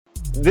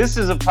This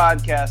is a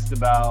podcast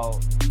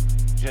about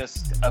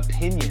just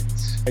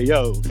opinions. Hey,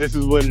 yo, this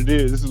is what it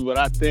is. This is what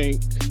I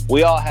think.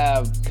 We all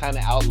have kind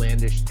of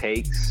outlandish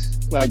takes.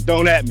 Like,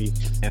 don't at me.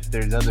 If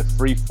there's other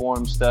free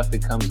form stuff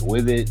that comes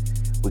with it,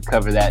 we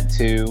cover that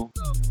too.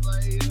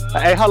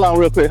 Hey, hold on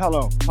real quick. Hold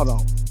on.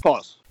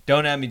 Pause.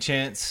 Don't At Me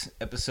Chance,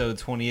 episode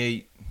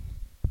 28.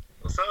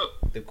 What's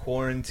up? The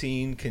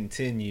quarantine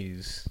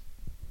continues.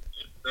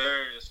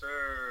 Yes,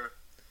 sir.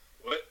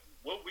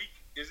 What week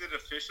is it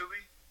officially?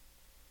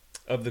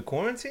 Of the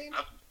quarantine?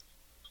 I've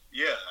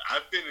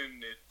been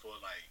in it for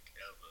like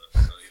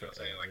ever. So, you know what I'm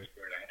saying? Like a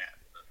year and a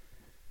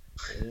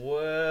half.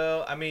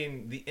 Well, I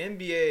mean, the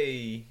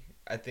NBA,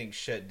 I think,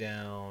 shut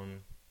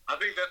down. I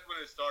think that's when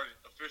it started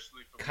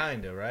officially for me.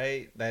 Kinda,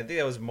 right? I think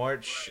that was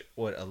March,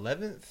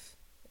 11th?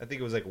 I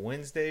think it was like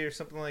Wednesday or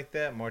something like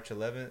that, March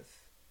 11th.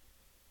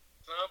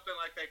 Something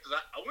like that. Because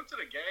I went to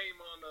the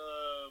game on,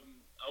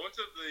 I went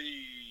to the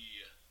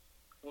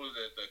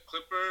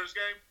Clippers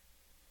game.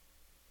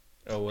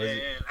 Oh, was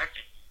it? And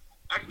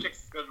I can check the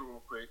schedule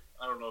real quick.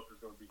 I don't know if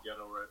it's going to be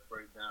ghetto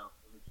right now.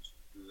 Let me just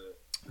do that.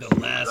 The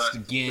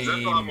last game.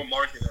 That's what I'm going to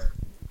mark it at.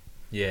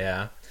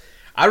 Yeah.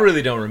 I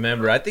really don't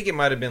remember. I think it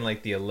might have been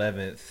like the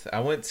 11th.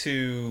 I went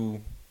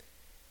to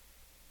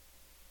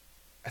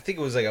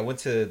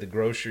the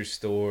grocery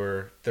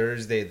store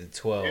Thursday the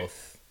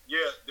 12th. Yeah,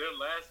 their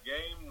last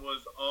game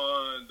was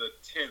on the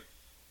 10th.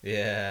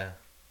 Yeah.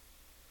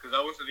 Because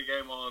I went to the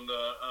game on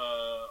the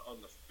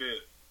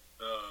 5th,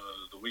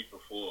 the week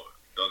before,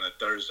 on that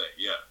Thursday.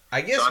 Yeah.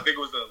 I guess. So I think it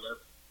was the 11th.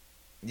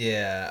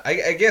 Yeah,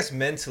 I guess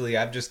mentally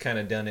I've just kind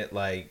of done it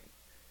like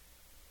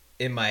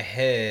in my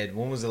head.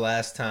 When was the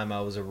last time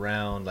I was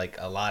around like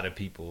a lot of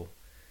people?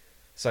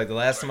 So like the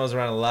last time I was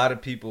around a lot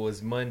of people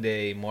was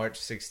Monday, March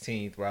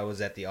 16th, where I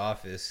was at the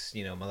office,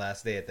 my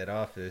last day at that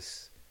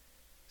office.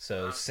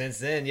 So since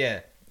then, yeah,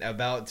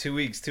 about 2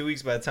 weeks. 2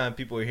 weeks by the time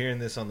people are hearing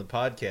this on the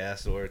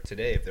podcast, or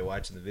today if they're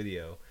watching the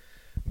video.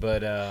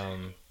 But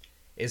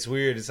it's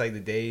weird. It's like the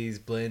days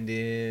blend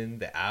in,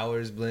 the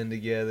hours blend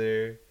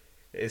together.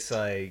 It's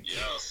like,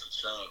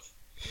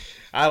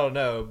 I don't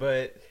know,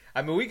 but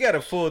I mean, we got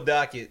a full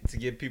docket to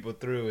get people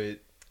through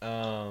it.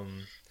 The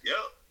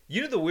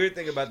weird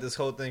thing about this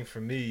whole thing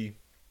for me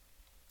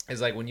is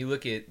like when you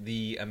look at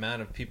the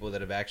amount of people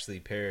that have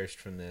actually perished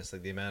from this,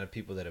 like the amount of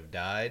people that have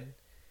died.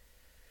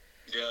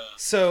 Yeah.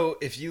 So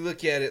if you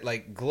look at it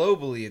like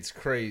globally, it's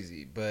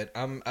crazy. But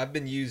I've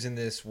been using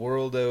this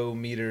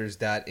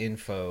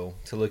worldometers.info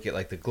to look at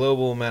like the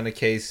global amount of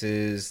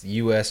cases,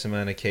 U.S.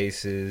 amount of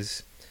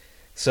cases.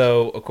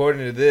 So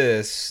according to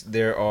this,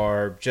 there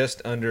are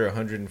just under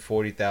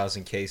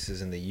 140,000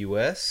 cases in the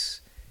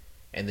U.S.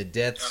 and the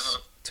deaths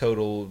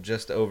total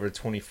just over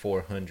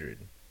 2,400.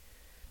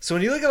 So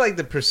when you look at like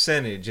the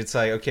percentage, it's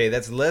like, okay,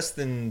 that's less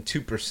than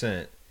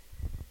 2%.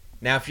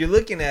 Now, if you're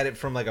looking at it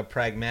from like a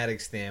pragmatic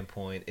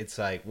standpoint, it's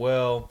like,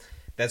 well,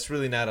 that's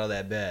really not all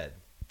that bad,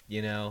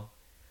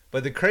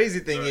 But the crazy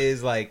thing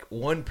is, like,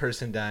 one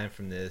person dying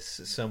from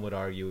this, some would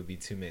argue, would be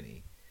too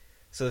many.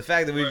 So the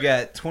fact that we've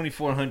got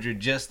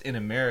 2,400 just in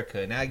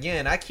America. Now,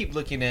 again, I keep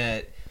looking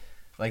at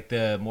like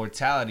the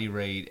mortality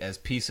rate as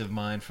peace of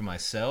mind for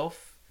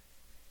myself.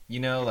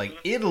 Like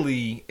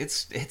Italy,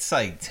 it's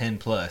like 10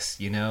 plus,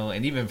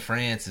 and even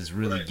France is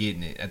really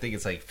getting it. I think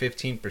it's like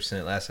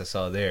 15% last I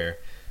saw there.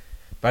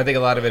 But I think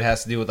a lot of it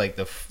has to do with like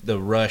the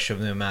rush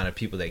of the amount of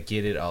people that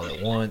get it all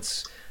at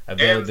once,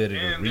 availability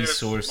of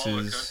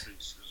resources.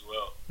 Countries as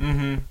well.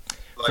 Mm-hmm.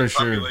 Like for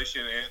sure.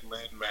 Population and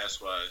land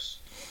mass wise.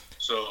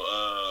 So,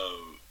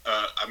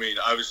 I mean,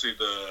 obviously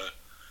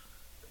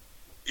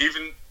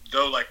even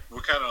though like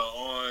we're kind of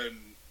on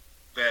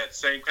that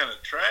same kind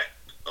of track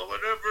or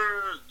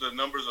whatever, the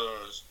numbers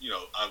are,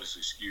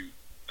 obviously skewed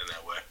in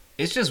that way.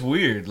 It's just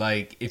weird.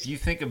 Like if you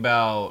think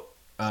about,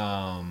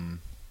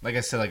 like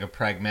I said, like a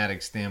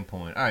pragmatic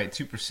standpoint. All right,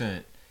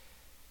 2%.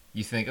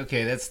 You think,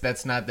 okay,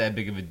 that's not that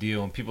big of a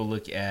deal. And people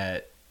look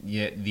at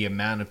the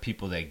amount of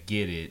people that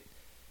get it.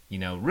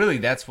 Really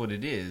that's what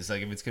it is.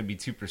 Like if it's going to be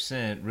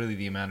 2%, really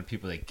the amount of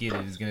people that get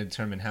it is going to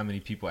determine how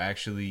many people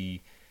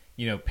actually,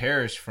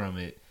 perish from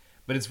it.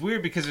 But it's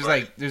weird because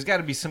there's got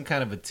to be some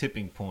kind of a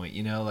tipping point,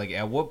 like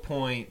at what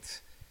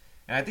point.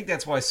 And I think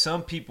that's why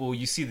some people,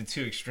 you see the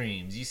two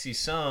extremes. You see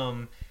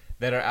some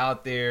that are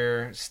out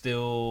there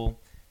still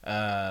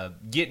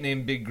getting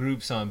in big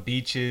groups on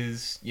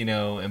beaches,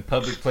 and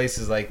public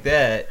places like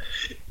that.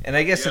 And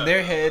I guess in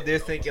their head, they're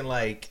thinking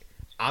like,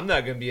 I'm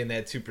not going to be in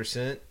that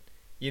 2%,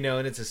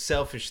 and it's a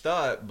selfish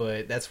thought,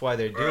 but that's why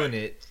they're doing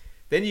it.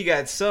 Then you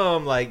got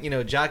some like,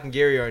 Jock and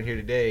Gary aren't here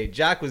today.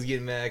 Jock was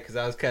getting mad because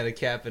I was kind of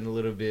capping a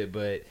little bit,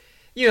 but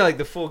like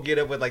the full get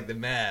up with like the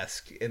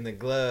mask and the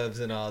gloves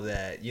and all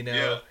that,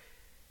 Yeah.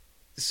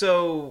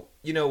 So,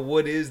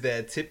 what is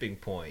that tipping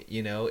point?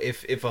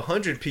 If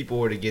 100 people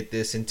were to get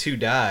this and 2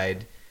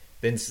 died,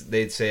 then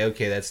they'd say,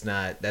 okay, that's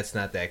not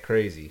that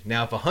crazy.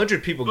 Now, if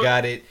 100 people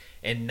got it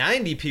and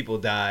 90 people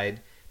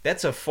died,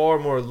 that's a far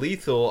more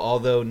lethal,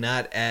 although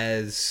not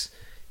as,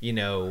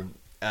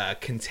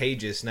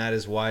 contagious, not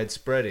as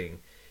widespreading.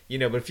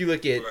 But if you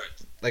look at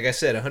like I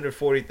said,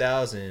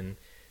 140,000,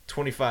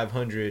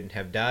 2,500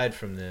 have died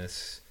from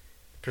this.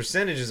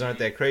 Percentages aren't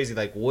that crazy.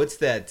 Like, what's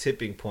that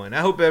tipping point?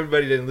 I hope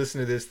everybody didn't listen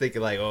to this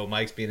thinking like, oh,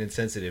 Mike's being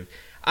insensitive.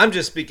 I'm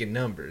just speaking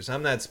numbers.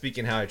 I'm not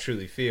speaking how I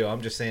truly feel.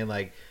 I'm just saying,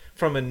 like,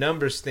 from a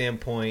numbers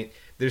standpoint,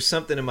 there's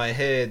something in my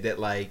head that,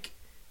 like,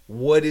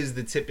 what is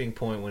the tipping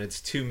point when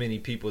it's too many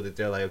people that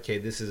they're like, okay,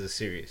 this is a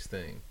serious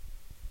thing?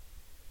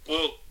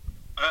 Well,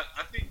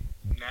 I think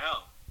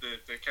now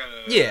that they kind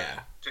of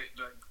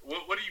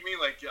what do you mean?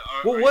 Like,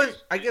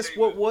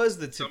 what was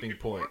the tipping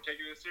point? Aren't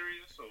taking it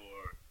serious,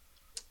 or?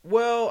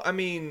 Well, I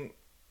mean,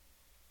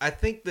 I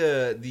think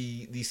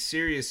the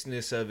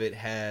seriousness of it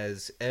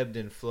has ebbed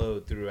and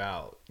flowed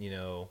throughout. You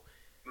know,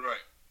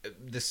 right.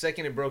 The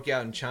second it broke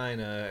out in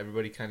China,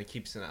 everybody kind of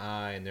keeps an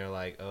eye, and they're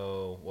like,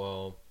 oh,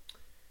 well,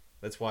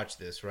 let's watch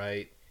this,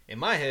 right? In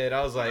my head,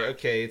 I was like,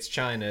 okay, it's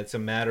China. It's a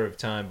matter of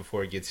time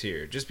before it gets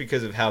here. Just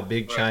because of how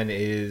big China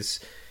is,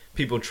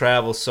 people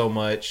travel so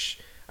much.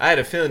 I had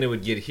a feeling it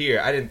would get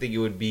here. I didn't think it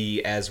would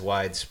be as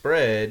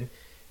widespread,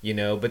 you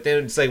know. But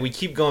then it's like we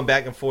keep going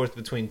back and forth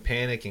between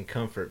panic and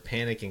comfort,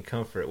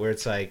 where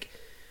it's like,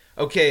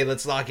 okay,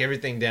 let's lock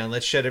everything down.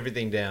 Let's shut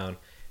everything down.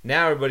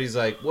 Now everybody's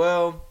like,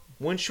 well,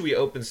 when should we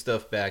open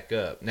stuff back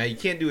up? Now, you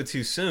can't do it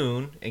too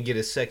soon and get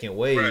a second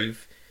wave. Right.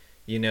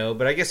 You know,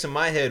 but I guess in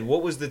my head,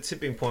 what was the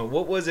tipping point?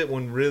 What was it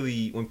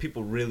when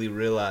people really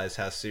realized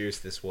how serious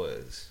this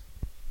was?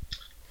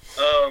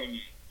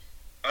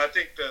 I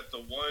think that the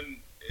one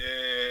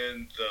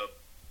in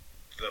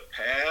the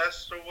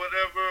past or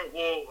whatever.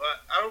 Well,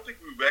 I don't think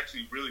we've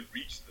actually really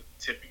reached the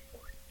tipping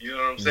point. You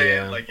know what I'm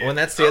saying? Yeah. Like, well, and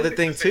that's the other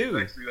thing too.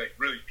 Actually, like,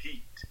 really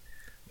peaked.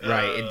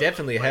 Right. It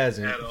definitely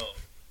hasn't. At all.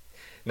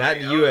 Not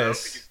in the U.S. I don't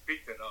think it's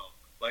peaked at all.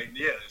 Like,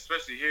 yeah,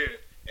 especially here.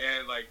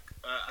 And like,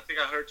 I think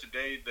I heard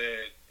today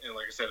that. And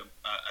like I said,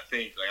 I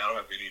think, like, I don't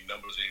have any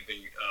numbers or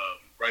anything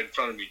right in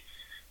front of me,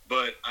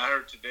 but I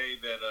heard today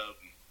that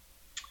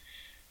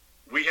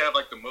we have,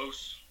 like, the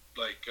most,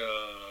 like,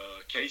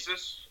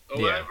 cases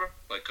or whatever,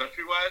 like,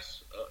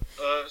 country-wise,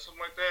 something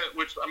like that,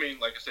 which, I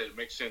mean, like I said, it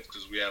makes sense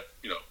because we have,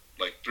 you know,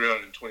 like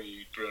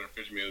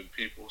 350 million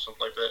people,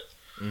 something like that.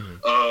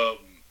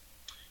 Mm-hmm.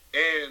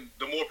 And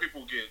the more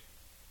people get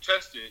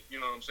tested, you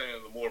know what I'm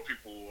saying, the more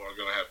people are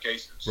going to have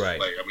cases. Right.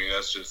 Like, I mean,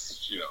 that's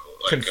just, you know,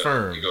 like,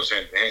 confirmed. It goes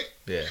hand in hand.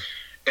 Yeah.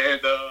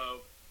 And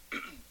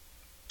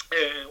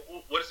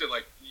what is it,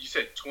 like, you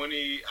said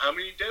 20, how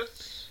many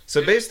deaths?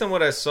 So based on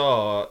what I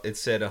saw, it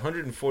said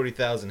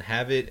 140,000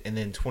 have it, and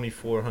then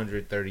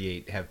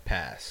 2,438 have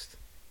passed.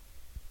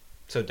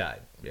 So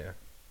died, yeah.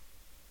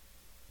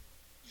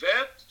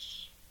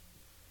 That's,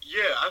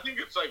 yeah, I think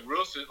it's, like,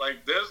 real,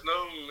 like, there's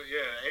no,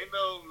 ain't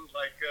no,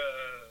 like,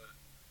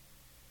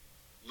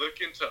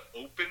 looking to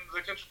open the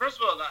country. First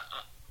of all,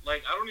 I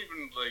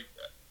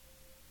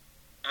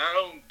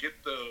don't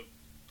get the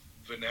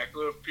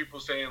vernacular of people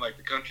saying, like,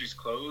 the country's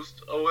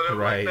closed or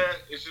whatever like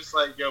that. It's just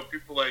like, yo,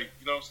 people, like,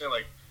 you know what I'm saying?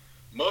 Like,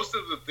 most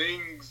of the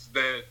things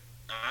that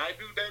I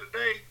do day to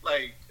day,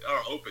 like,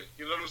 are open.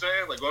 You know what I'm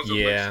saying? Like, going to a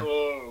liquor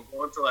store or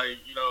going to, like,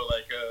 you know,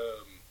 like,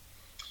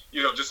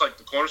 you know, just like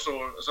the corner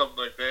store or something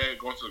like that,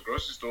 going to the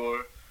grocery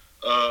store.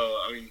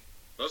 I mean,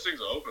 those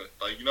things are open.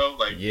 Like, you know,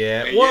 like,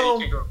 man, you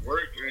can't go to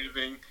work or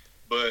anything.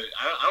 But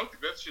I don't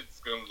think that shit's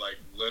going to, like,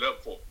 let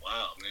up for a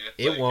while, man.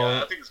 It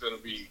won't. I think it's going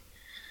to be...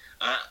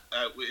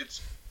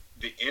 it's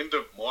the end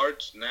of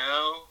March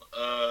now.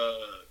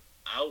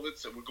 I would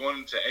say we're going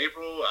into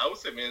April. I would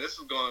say, man, this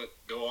is going to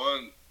go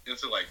on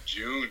into, like,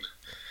 June.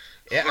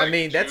 Yeah, like, I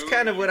mean, that's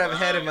kind of what I've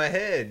had in July. my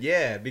head.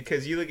 Yeah,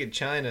 because you look at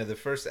China, the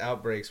first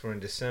outbreaks were in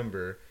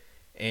December,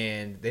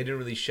 and they didn't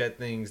really shut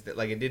things that,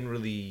 like, it didn't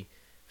really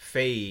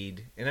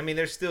fade. And I mean,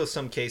 there's still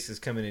some cases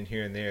coming in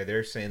here and there.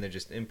 They're saying they're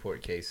just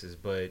import cases,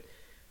 but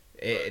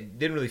it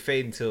didn't really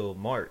fade until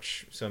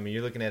March. So I mean,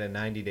 you're looking at a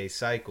 90-day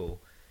cycle.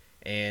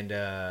 And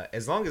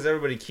as long as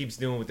everybody keeps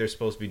doing what they're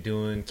supposed to be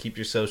doing, keep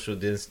your social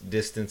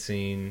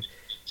distancing,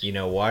 you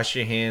know, wash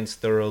your hands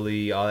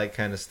thoroughly, all that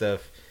kind of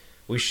stuff,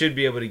 we should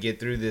be able to get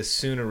through this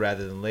sooner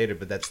rather than later.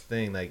 But that's the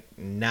thing, like,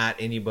 not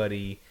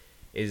anybody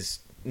is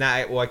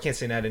not, well, I can't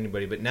say not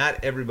anybody, but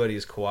not everybody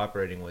is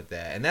cooperating with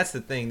that. And that's the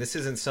thing. This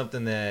isn't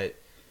something that,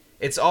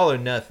 it's all or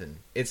nothing.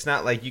 It's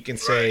not like you can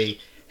say,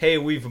 hey,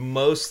 we've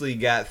mostly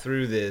got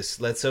through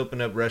this. Let's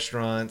open up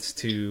restaurants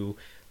to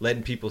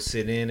letting people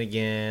sit in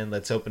again.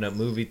 Let's open up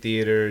movie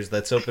theaters.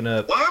 Let's open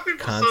up Why are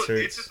people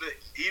concerts. so into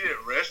eating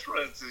at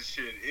restaurants and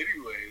shit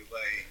anyway?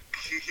 Like,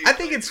 I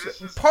think it's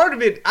part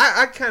of it.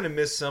 I kind of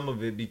miss some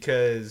of it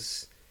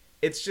because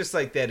it's just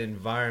like that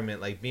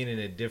environment, like being in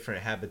a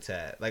different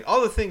habitat. Like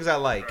all the things I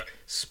like,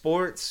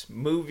 sports,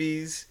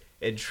 movies,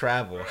 and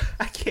travel.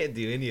 I can't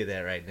do any of that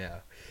right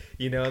now.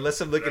 You know,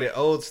 unless I'm looking at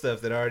old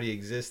stuff that already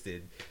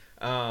existed.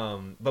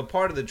 But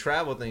part of the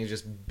travel thing is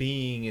just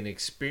being and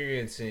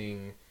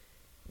experiencing,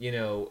 you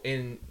know,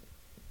 in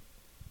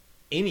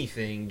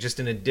anything, just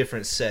in a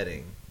different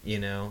setting, you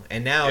know?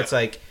 And now it's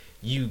like,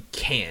 you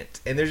can't.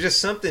 And there's just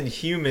something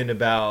human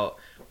about,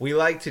 we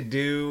like to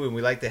do and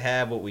we like to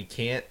have what we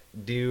can't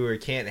do or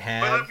can't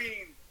have. But I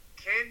mean,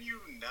 can you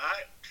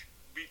not?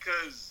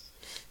 Because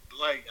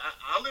like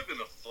I live in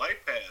a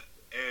flight path,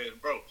 and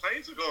bro,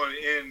 planes are going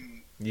in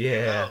and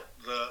Yeah. out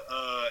the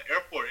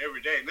airport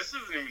every day. And this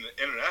isn't even an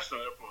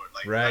international airport,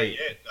 like Right.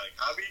 not yet, like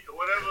Hobby or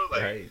whatever.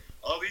 Like Right.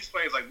 all these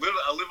planes, like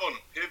literally, I live on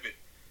a pivot,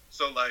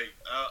 so like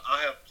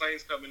I have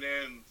planes coming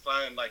in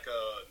flying like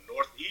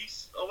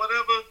northeast or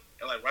whatever,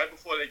 and like right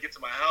before they get to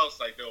my house,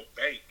 like they'll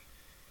bank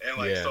and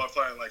like Yeah. start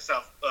flying like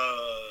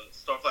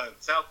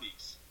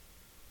southeast.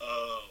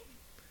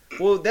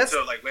 Well, that's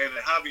So like land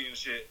at Hobby and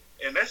shit,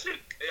 and that shit.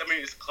 I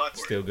mean, it's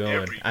clockwork. still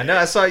going. every I day. know.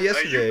 I saw it Like,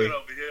 yesterday. you've been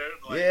over here,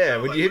 like, Yeah, so,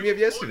 when like, you hit me we up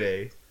recorded.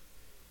 yesterday.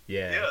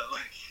 Yeah. Yeah,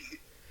 like.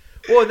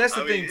 Well, and that's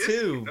the I thing mean, it's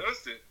too.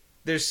 constant.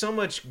 There's so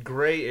much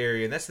gray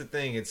area, and that's the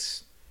thing.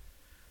 It's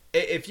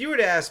if you were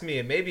to ask me,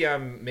 and maybe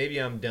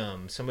I'm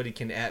dumb. Somebody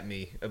can at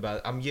me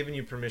about. I'm giving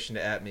you permission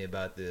to at me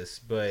about this,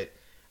 but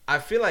I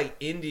feel like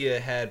India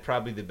had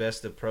probably the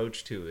best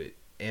approach to it.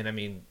 And I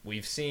mean,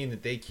 we've seen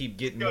that they keep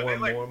getting Yo, more they,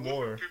 and like, more and moving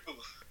more. people.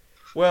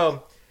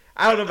 Well,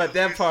 I don't know about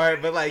that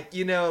part, but like,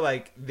 you know,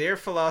 like their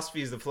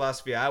philosophy is the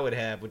philosophy I would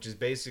have, which is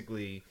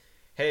basically,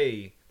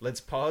 hey, let's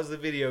pause the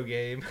video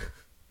game.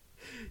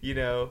 You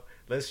know,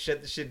 let's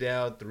shut the shit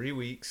down 3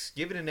 weeks.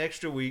 Give it an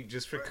extra week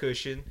just for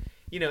cushion.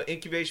 You know,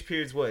 incubation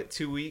period's what,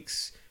 2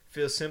 weeks?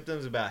 Feel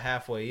symptoms about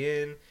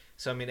halfway in.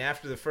 So I mean,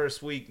 after the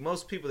first week,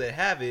 most people that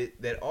have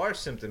it that are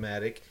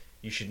symptomatic,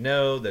 you should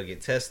know they'll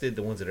get tested.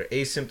 The ones that are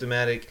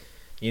asymptomatic,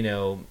 you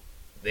know,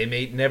 they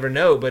may never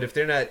know, but if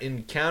they're not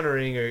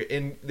encountering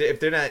if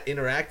they're not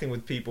interacting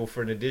with people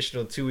for an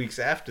additional 2 weeks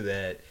after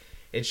that,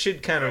 it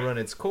should kind of run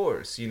its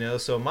course, you know.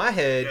 So in my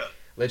head,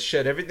 let's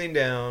shut everything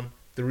down.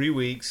 3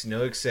 weeks,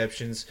 no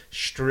exceptions,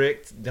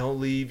 strict. Don't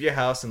leave your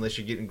house unless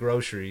you're getting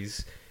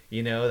groceries.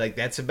 You know, like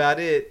that's about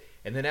it.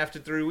 And then after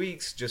 3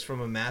 weeks, just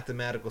from a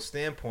mathematical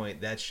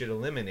standpoint, that should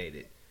eliminate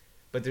it.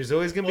 But there's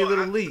always gonna be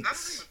little I don't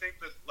leaks. even think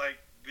that like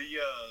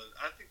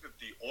I think that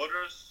the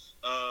orders,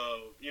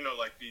 you know,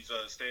 like these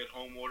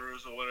stay-at-home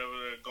orders or whatever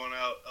that are going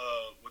out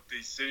with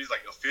these cities,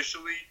 like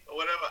officially or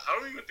whatever. I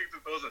don't even think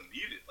that those are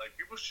needed. Like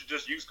people should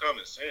just use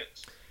common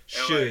sense.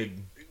 And, Should.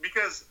 like,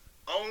 because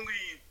only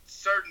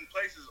certain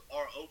places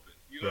are open.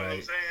 You know what I'm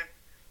Right. saying?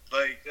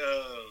 Like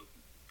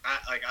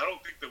I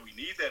don't think that we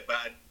need that, but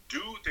I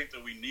do think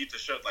that we need to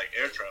shut like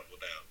air travel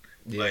down.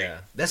 Yeah,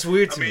 Like, that's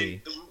weird I to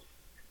mean,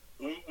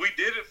 me. we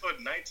did it for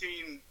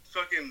 19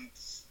 fucking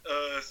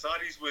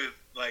Saudis with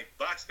like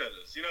box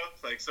cutters, you know.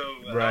 Like, so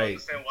I Right. don't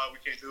understand why we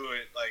can't do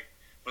it like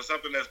for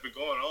something that's been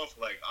going on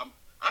for like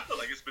I feel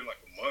like it's been like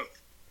a month.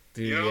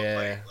 Dude, You know?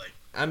 yeah. Like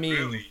I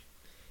mean,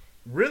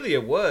 really.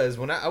 it was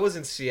when I was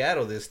in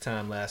Seattle this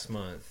time last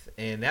month,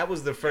 and that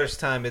was the first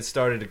time it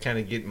started to kind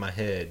of get in my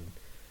head.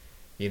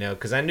 You know,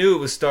 because I knew it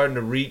was starting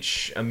to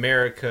reach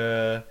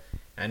America.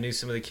 I knew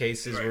some of the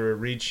cases Right. were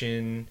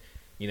reaching,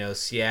 you know,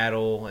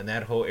 Seattle and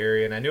that whole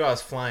area, and I knew I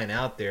was flying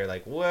out there.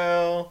 Like,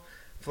 well,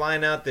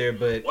 flying out there,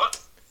 but What?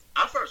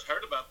 I first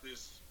heard about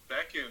this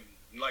back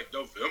in like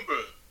November,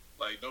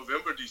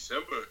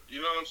 December.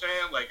 You know what I'm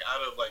saying? Like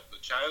out of like the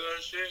China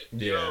and shit.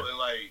 You Yeah. know, and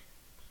like,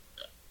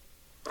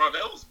 bro,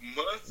 that was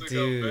months ago,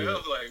 Dude. man.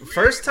 Like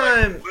First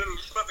time- like, literally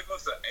about to go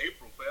to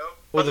April, fam.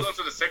 Well, About to go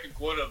to the second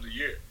quarter of the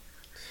year.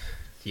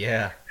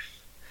 yeah.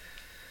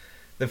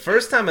 The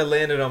first time it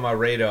landed on my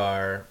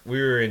radar,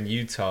 we were in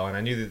Utah, and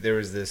I knew that there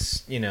was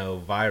this, you know,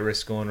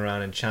 virus going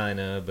around in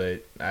China,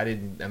 but I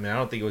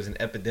don't think it was an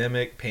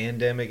epidemic,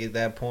 pandemic at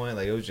that point.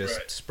 Like, it was just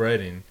Right.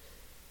 spreading.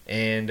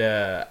 And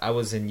I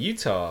was in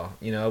Utah,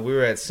 you know, we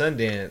were at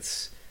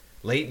Sundance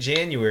late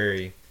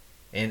January,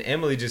 and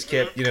Emily just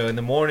kept, you know, in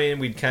the morning,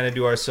 we'd kind of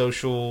do our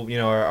social, you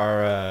know,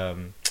 our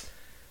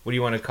what do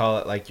you want to call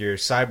it, like your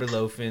cyber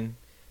loafing,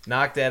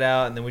 knock that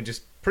out, and then we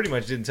just pretty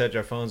much didn't touch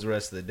our phones the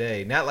rest of the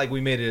day. Not like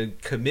we made a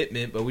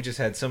commitment, but we just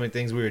had so many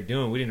things we were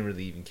doing, we didn't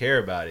really even care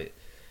about it.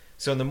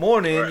 So in the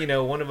morning, Right. you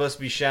know, one of us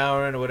would be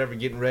showering or whatever,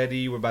 getting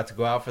ready, we're about to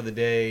go out for the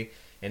day,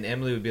 and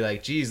Emily would be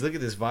like, geez, look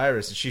at this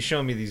virus. And she's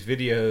showing me these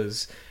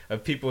videos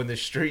of people in the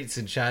streets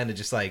in China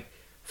just like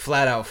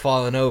flat out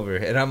falling over.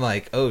 And I'm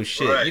like, oh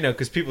shit, Right. you know,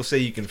 because people say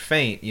you can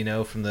faint, you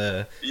know, from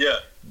Yeah.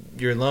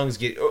 your lungs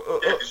get... Yeah,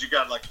 because you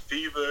got like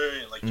fever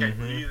and like can't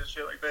breathe and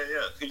shit like that.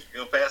 Yeah,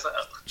 you're gonna pass out.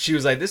 She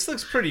was like, this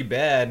looks pretty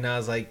bad. And I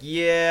was like,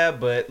 yeah,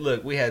 but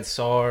look, we had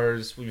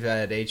SARS, we've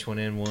had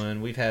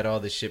H1N1, we've had all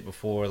this shit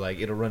before. Like,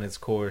 it'll run its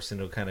course and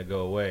it'll kind of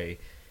go away.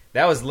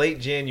 That was late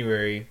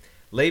January.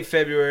 Late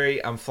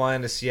February, I'm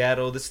flying to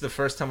Seattle. This is the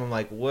first time I'm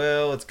like,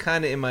 well, it's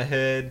kind of in my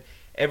head.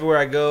 Everywhere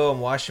I go,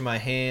 I'm washing my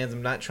hands.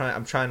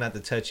 I'm trying not to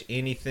touch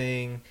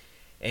anything.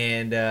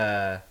 And,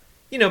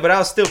 you know, but I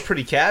was still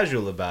pretty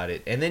casual about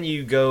it. And then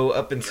you go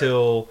up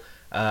until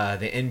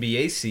the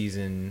NBA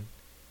season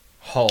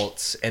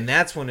halts, and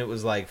that's when it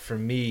was like, for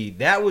me,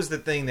 that was the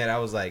thing that I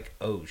was like,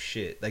 oh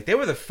shit. Like, they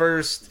were the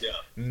first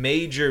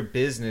major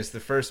business, the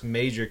first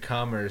major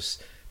commerce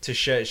to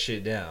shut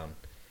shit down.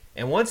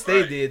 And once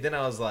they did, then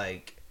I was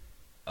like,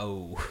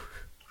 oh.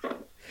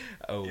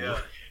 Yeah.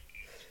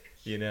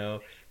 You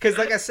know? Because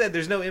like I said,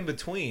 there's no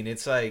in-between.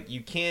 It's like,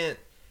 you can't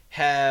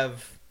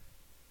have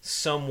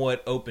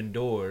somewhat open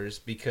doors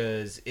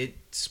because it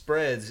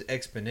spreads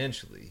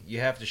exponentially.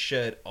 You have to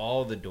shut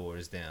all the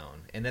doors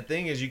down. And the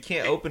thing is, you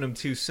can't open them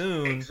too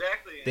soon.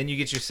 Exactly. Then you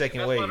get your second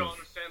that's wave. Why I don't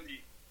understand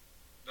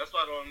that's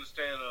why I don't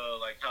understand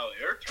like how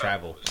air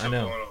travel is I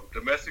know. going on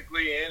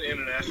domestically and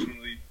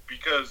internationally,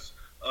 because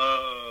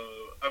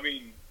I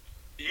mean,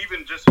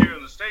 even just here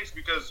in the States,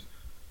 because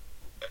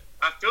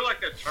I feel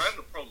like they're trying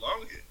to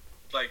prolong it,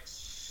 like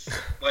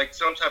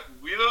some type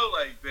of, you know,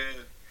 like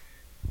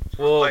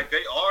like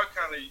they are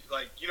kind of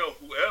like, you know,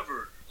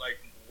 whoever, like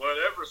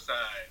whatever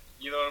side,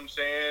 you know what I'm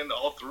saying,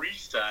 all three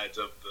sides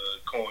of the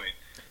coin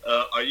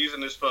are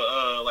using this for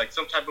like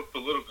some type of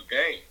political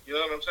gain. You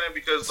know what I'm saying?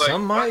 Because like,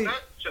 why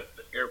not shut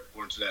the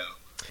airports down?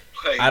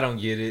 Like, I don't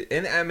get it.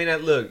 And I mean,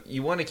 look,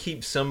 you want to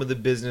keep some of the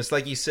business,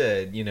 like you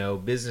said, you know,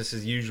 business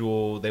as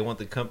usual. They want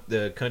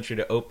the country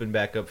to open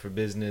back up for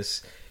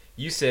business.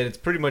 You said it's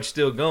pretty much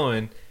still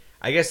going.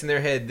 I guess in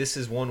their head, this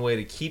is one way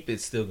to keep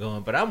it still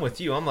going. But I'm with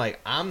you. I'm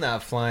like, I'm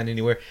not flying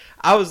anywhere.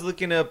 I was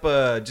looking up,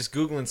 just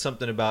Googling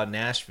something about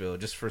Nashville,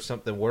 just for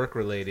something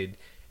work-related.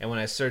 And when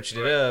I searched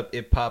it up,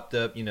 it popped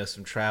up, you know,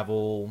 some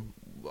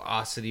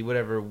Travelocity,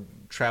 whatever,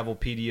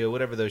 Travelpedia,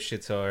 whatever those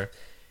shits are,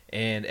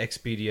 and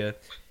Expedia.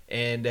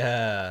 And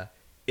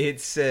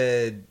it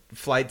said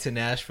flight to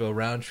Nashville,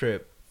 round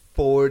trip,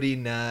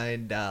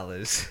 $49.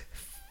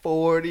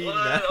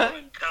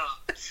 $49.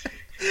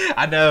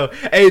 I know.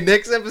 Hey,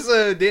 next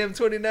episode, damn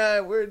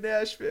 29, we're in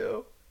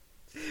Nashville.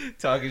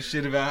 Talking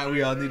shit about how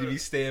we all need to be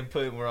staying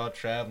put and we're all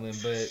traveling,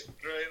 but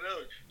right up.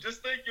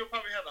 Just think you'll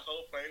probably have the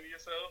whole plane to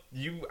yourself.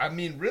 I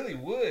mean, really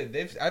would.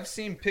 I've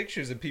seen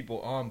pictures of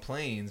people on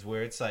planes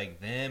where it's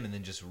like them and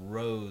then just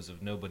rows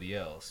of nobody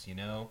else, you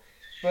know?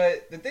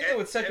 But the thing that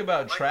would suck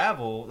about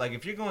travel, like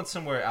if you're going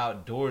somewhere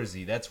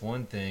outdoorsy, that's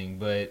one thing.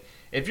 But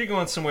if you're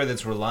going somewhere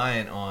that's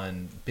reliant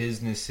on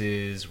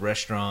businesses,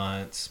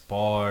 restaurants,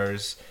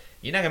 bars,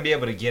 you're not going to be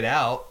able to get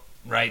out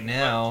right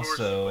now.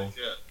 So,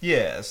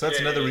 so that's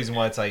another reason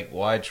why it's like,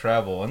 why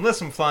travel?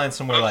 Unless I'm flying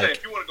somewhere like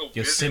if you want to go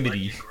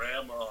Yosemite. Visit, like, your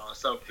grandma or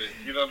something.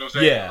 You know what I'm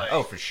saying? Yeah,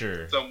 like, for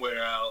sure.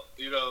 Somewhere out,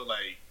 you know,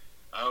 like,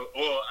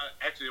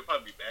 actually, it'll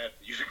probably be bad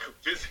for you to go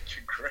visit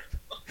your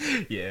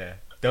grandma. Yeah.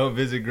 Don't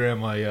visit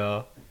grandma,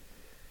 y'all.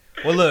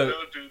 Well, look.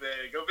 Don't do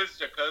that. Go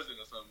visit your cousin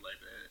or something like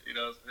that. You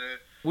know what I'm saying?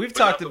 We've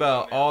talked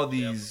about all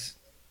these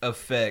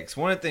effects.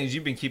 One of the things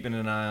you've been keeping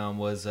an eye on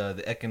was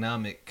the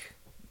economic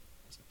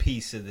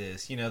piece of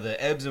this. You know, the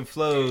ebbs and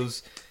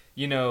flows.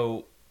 You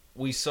know,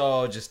 we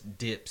saw just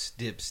dips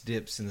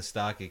in the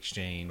stock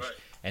exchange. Right.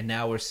 And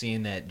now we're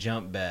seeing that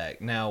jump back.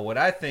 Now, what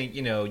I think,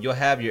 you know, you'll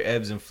have your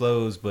ebbs and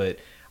flows, but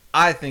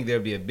I think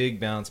there'll be a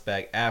big bounce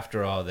back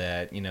after all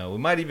that. You know, we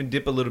might even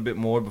dip a little bit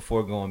more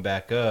before going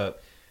back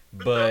up.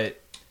 But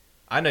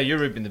I know you're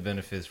reaping the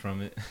benefits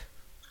from it.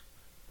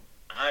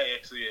 I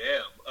actually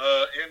am.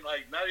 And,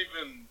 like, not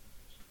even,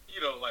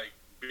 you know, like,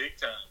 big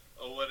time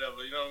or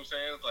whatever. You know what I'm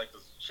saying? It's like,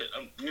 shit,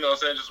 I'm, you know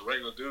what I'm saying? Just a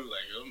regular dude.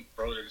 Like, I'm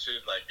broke and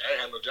shit. Like, I ain't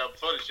had no job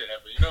before this shit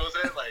happened. You know what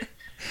I'm saying? Like,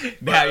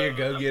 now you're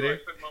go-getter.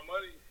 I've been, like, my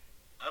money.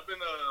 I've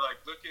been,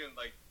 like, looking,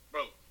 like,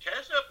 bro,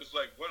 Cash App is,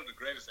 like, one of the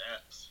greatest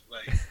apps,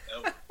 like,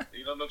 ever.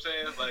 You know what I'm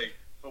saying? Like,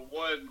 for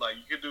one, like,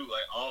 you can do,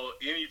 like,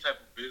 any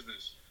type of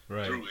business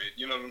through it.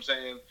 You know what I'm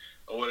saying?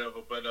 Or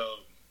whatever. But,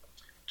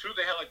 two,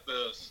 they have, like,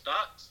 the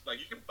stocks.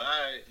 Like, you can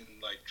buy and,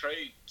 like,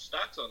 trade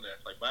stocks on there.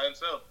 Like, buy and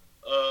sell.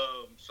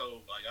 So,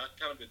 like, I've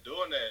kind of been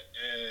doing that.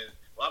 And,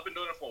 well, I've been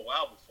doing it for a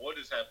while before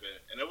this happened.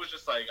 And it was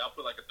just, like, I'll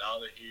put, like, $1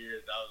 here,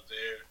 $1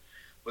 there.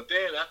 But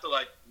then after,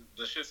 like,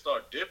 the shit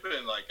started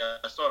dipping, like,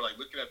 I started, like,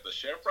 looking at the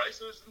share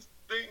prices and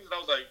things, and I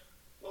was like,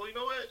 well, you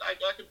know what? I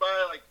could buy,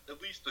 like, at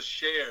least a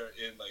share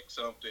in, like,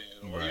 something.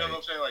 Or, you know what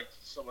I'm saying? Like,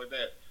 something like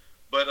that.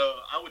 But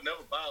I would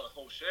never buy the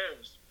whole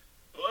shares.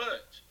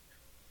 But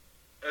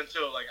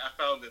until, like, I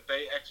found that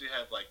they actually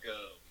have, like,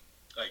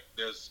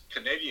 there's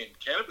Canadian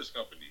cannabis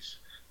companies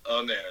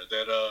on there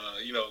that,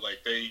 you know,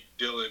 like, they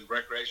deal in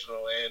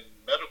recreational and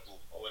medical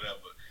or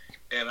whatever.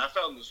 And I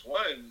found this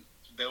one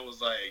that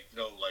was, like, you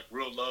know, like,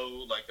 real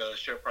low, like,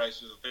 share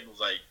prices. I think it was,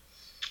 like,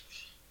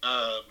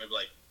 maybe,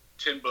 like,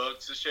 $10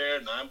 a share,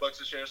 $9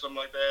 a share, something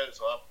like that.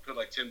 So I put,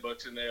 like, $10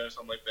 in there or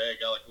something like that,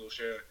 got, like, a little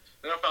share.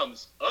 Then I found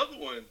this other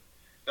one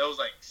that was,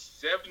 like,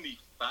 75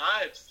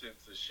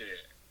 cents a share,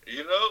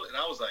 you know? And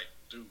I was like,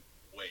 dude,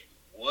 wait,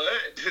 what?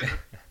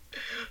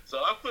 So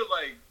I put,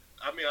 like,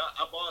 I mean,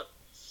 I bought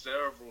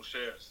several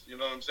shares, you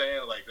know what I'm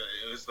saying? Like,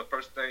 it's the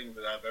first thing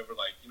that I've ever,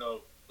 like, you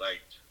know,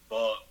 like,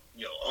 bought,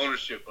 you know,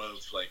 ownership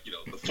of, like, you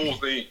know, the full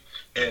thing.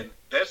 And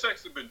that's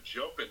actually been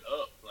jumping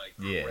up, like,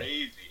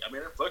 crazy. I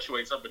mean, it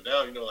fluctuates up and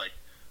down, you know, like,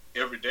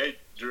 every day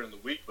during the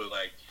week, but,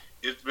 like,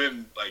 it's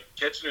been, like,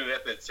 catching it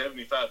at that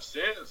 75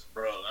 cents,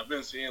 bro. I've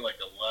been seeing, like,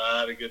 a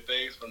lot of good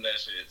things from that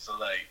shit. So,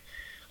 like,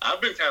 I've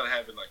been kind of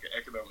having, like, an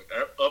economic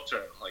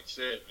upturn, like you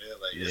said, man.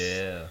 Like,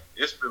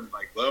 it's been,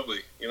 like,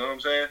 lovely. You know what I'm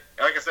saying?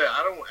 And like I said,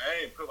 I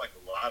ain't put, like,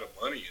 a lot of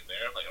money in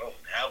there. Like, I don't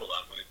have a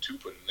lot of money to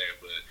put in there,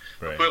 but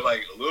I put,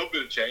 like, a little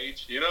bit of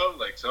change, you know?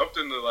 Like,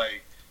 something to,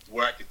 like,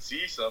 where I could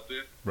see something,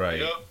 you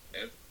know?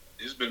 And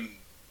it's been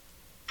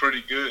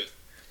pretty good.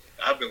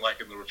 I've been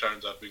liking the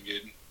returns I've been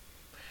getting.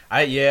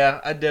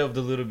 I delved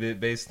a little bit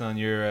based on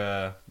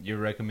your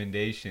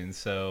recommendations.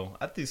 So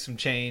I threw some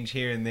change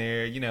here and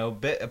there. You know,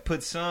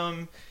 put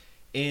some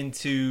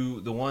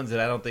into the ones that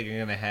I don't think are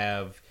going to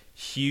have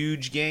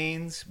huge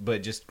gains,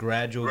 but just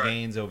gradual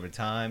gains over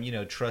time. You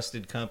know,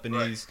 trusted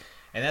companies,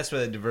 and that's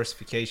where the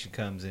diversification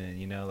comes in.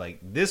 You know, like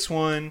this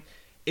one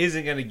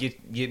isn't going to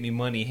get me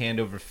money hand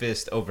over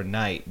fist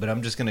overnight, but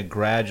I'm just going to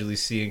gradually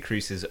see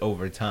increases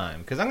over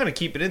time because I'm going to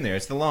keep it in there.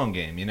 It's the long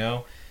game, you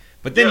know.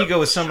 But then you go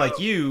with some like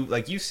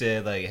you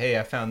said, like, hey,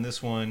 I found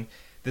this one.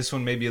 This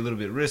one may be a little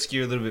bit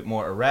riskier, a little bit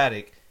more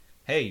erratic.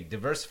 Hey,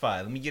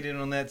 diversify. Let me get in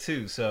on that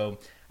too. So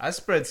I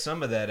spread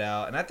some of that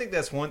out, and I think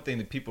that's one thing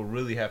that people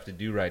really have to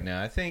do right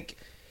now. I think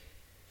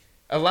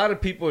a lot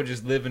of people are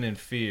just living in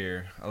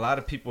fear. A lot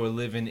of people are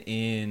living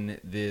in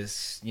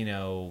this, you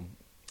know,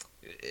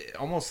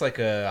 almost like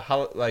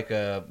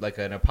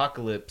an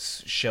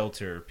apocalypse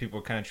shelter. People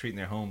are kind of treating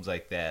their homes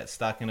like that,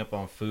 stocking up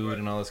on food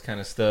and all this kind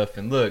of stuff.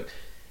 And look,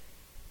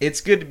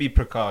 it's good to be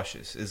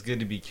precautious. It's good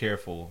to be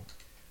careful.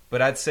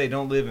 But I'd say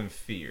don't live in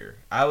fear.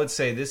 I would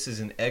say this is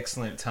an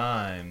excellent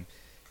time,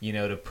 you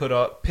know, to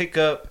pick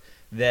up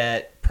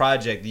that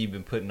project that you've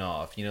been putting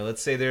off. You know,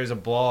 let's say there's a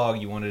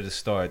blog you wanted to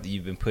start that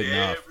you've been putting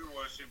off.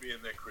 Everyone should be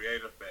in their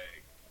creative bag.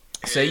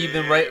 Say you've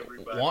been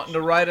wanting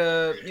to write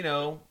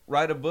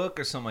a book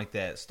or something like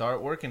that.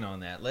 Start working on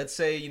that. Let's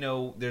say, you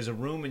know, there's a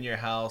room in your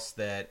house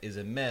that is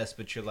a mess,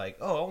 but you're like,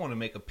 oh, I want to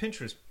make a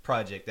Pinterest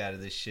project out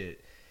of this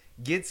shit.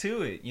 Get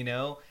to it, you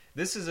know.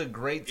 This is a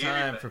great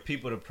time for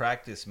people to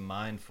practice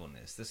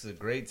mindfulness. This is a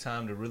great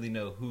time to really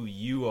know who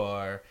you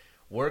are,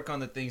 work on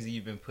the things that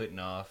you've been putting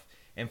off,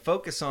 and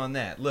focus on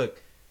that.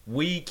 Look,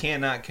 we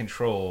cannot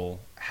control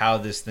how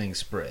this thing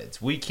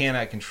spreads. We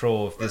cannot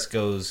control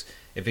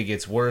if it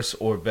gets worse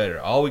or better.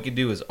 All we can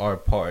do is our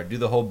part. Do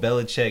the whole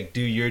Belichick,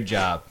 do your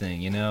job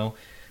thing, you know?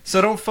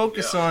 So don't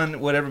focus on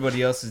what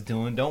everybody else is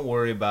doing. Don't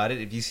worry about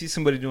it. If you see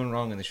somebody doing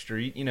wrong in the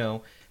street, you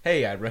know,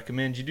 hey, I'd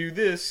recommend you do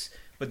this.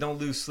 But don't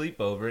lose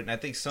sleep over it. And I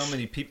think so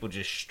many people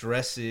just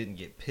stress it and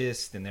get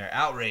pissed and they're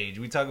outraged.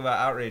 We talk about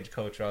outrage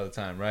culture all the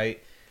time,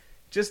 right?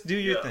 Just do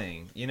your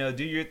thing. You know,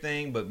 do your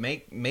thing, but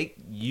make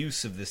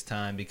use of this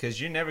time because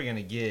you're never going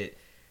to get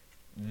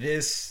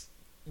this.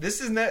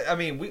 This is not, I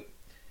mean,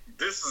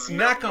 this is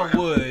knock on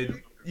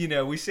wood, you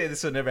know, we say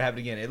this will never happen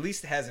again. At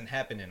least it hasn't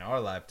happened in our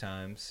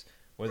lifetimes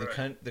where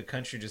the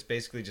country just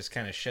basically just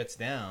kind of shuts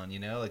down, you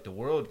know, like the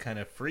world kind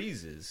of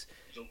freezes.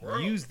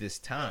 Use this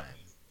time.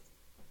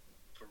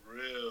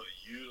 Real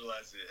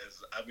utilize it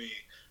as I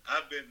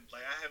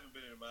haven't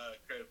been in my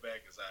credit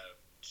bag as I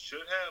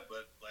should have,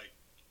 but like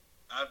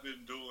I've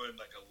been doing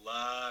like a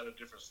lot of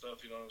different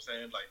stuff, you know what I'm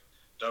saying? Like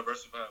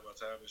diversifying my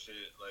time and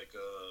shit. Like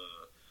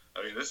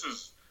I mean this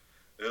is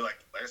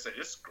like I said,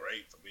 it's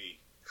great for me.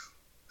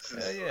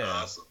 This is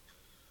awesome.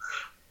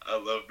 I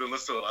love been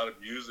listening to a lot of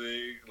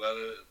music,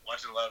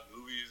 watching a lot of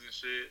movies and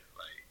shit.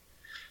 Like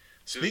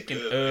speaking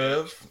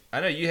of,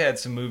 I know you had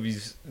some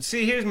movies.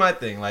 See, here's my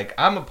thing. Like,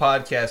 I'm a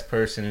podcast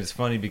person, and it's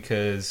funny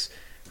because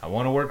I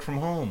want to work from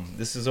home.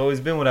 This has always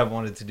been what I've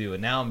wanted to do,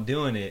 and now I'm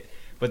doing it.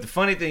 But the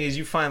funny thing is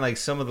you find, like,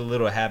 some of the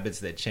little habits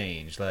that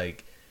change.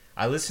 Like,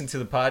 I listen to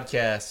the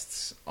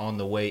podcasts on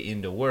the way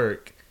into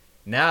work.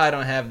 Now I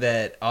don't have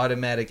that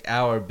automatic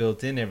hour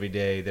built in every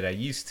day that I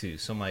used to.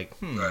 So I'm like,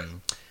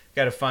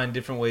 got to find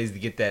different ways to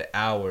get that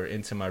hour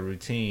into my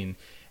routine.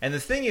 And the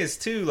thing is,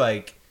 too,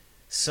 like,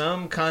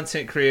 some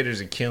content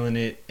creators are killing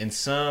it, and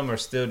some are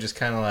still just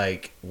kind of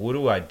like, what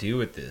do I do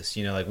with this?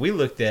 You know, like we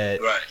looked at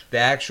the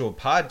actual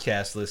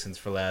podcast listens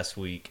for last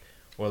week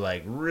were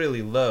like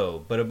really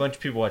low, but a bunch of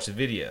people watch the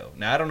video.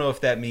 Now, I don't know if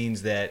that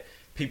means that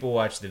people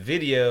watch the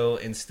video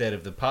instead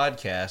of the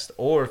podcast,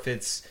 or if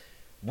it's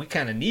we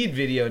kind of need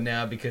video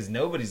now because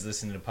nobody's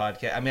listening to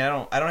podcast. I mean,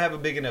 I don't have a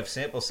big enough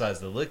sample size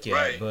to look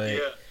at, but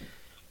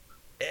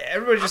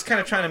everybody's just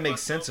kind of trying to make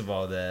sense of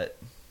all that.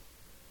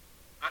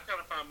 I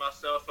kind of find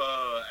myself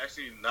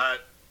actually not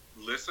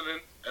listening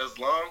as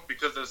long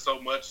because there's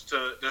so much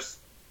there's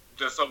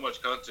so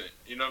much content.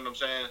 You know what I'm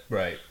saying?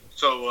 Right.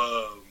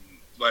 So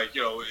like,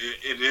 you know,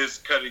 it is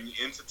cutting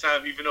into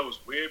time, even though it's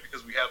weird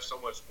because we have so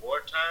much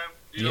more time.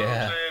 You know what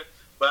I'm saying?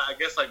 But I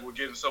guess like we're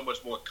getting so much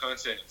more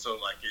content, so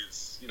like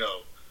it's, you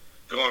know,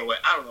 going away.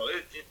 I don't know.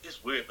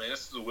 It's weird, man.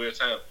 This is a weird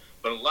time.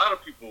 But a lot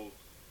of people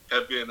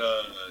have been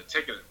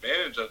taking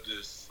advantage of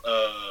this.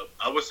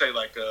 I would say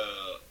like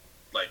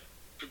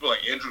people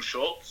like Andrew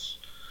Schultz,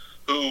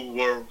 who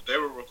were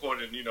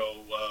recording, you know,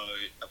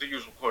 I think he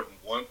was recording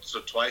once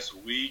or twice a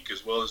week,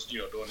 as well as, you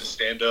know, doing his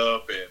stand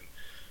up and,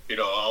 you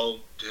know, all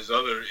his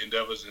other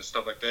endeavors and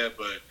stuff like that.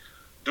 But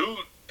dude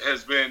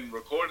has been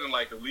recording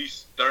like at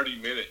least 30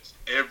 minutes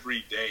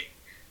every day,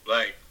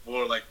 like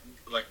for like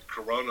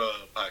Corona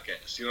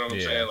podcast. You know what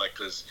I'm saying? Like,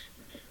 cause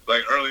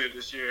like earlier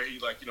this year, he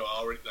like, you know,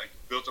 already like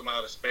built him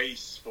out of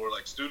space for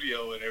like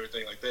studio and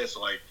everything like that.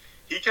 So like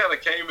he kind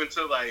of came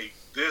into like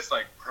this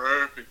like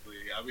perfectly.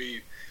 I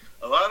mean,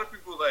 a lot of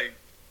people like,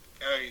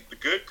 I mean, the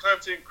good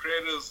content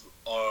creators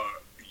are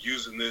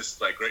using this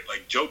like great.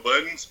 Like Joe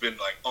Budden's been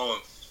like on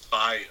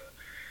fire.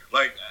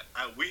 Like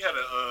we had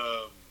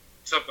a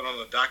something on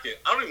the docket.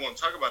 I don't even want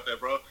to talk about that,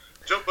 bro.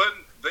 Joe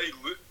Budden, they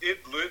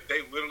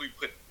literally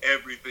put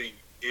everything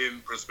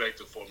in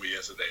perspective for me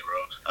yesterday, bro.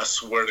 I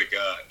swear to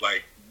God.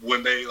 Like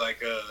when they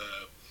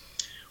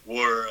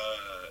were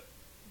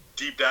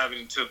deep diving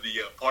into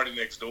the Party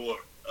Next Door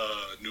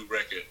new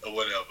record or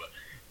whatever.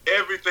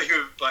 Everything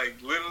is like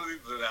literally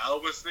that I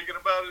was thinking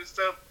about it and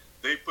stuff.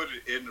 They put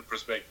it into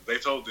perspective. They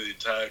told the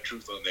entire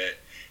truth on that,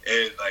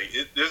 and like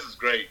this is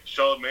great.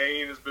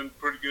 Charlamagne has been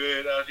pretty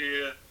good out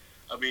here.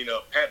 I mean,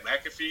 Pat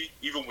McAfee,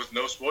 even with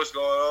no sports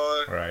going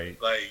on, right?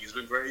 Like he's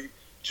been great.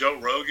 Joe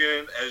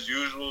Rogan, as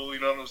usual, you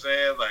know what I'm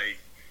saying? Like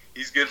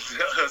he's getting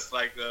us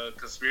like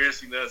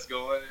conspiracy nuts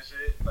going and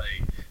shit.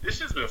 Like this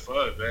shit's been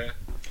fun, man.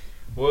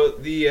 Well,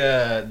 the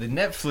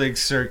Netflix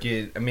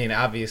circuit, I mean,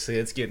 obviously,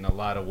 it's getting a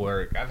lot of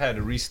work. I've had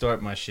to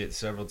restart my shit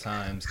several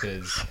times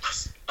because...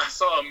 I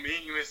saw a meme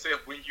that said,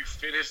 when you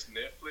finish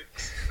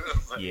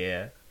Netflix. Like,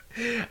 yeah,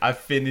 I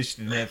finished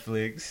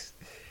Netflix.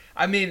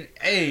 I mean,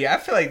 hey, I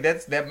feel like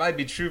that might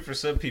be true for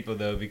some people,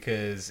 though,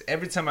 because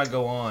every time I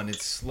go on,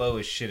 it's slow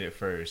as shit at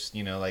first.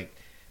 You know, like,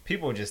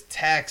 people are just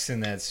taxing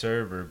that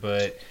server.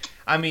 But,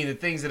 I mean, the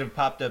things that have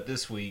popped up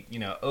this week, you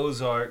know,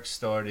 Ozark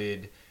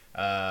started...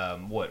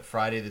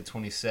 Friday the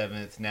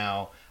 27th.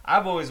 Now,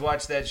 I've always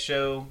watched that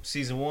show.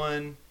 Season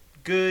 1,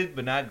 good,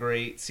 but not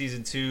great.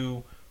 Season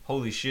 2,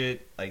 holy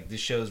shit, like,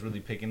 this show's really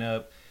picking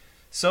up.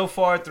 So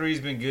far, 3's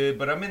been good,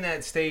 but I'm in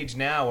that stage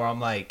now where I'm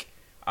like,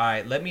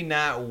 alright, let me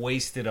not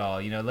waste it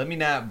all, you know, let me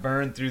not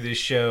burn through this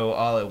show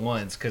all at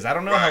once, because I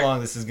don't know how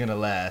long this is going to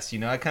last, you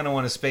know, I kind of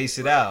want to space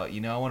it out, you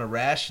know, I want to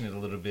ration it a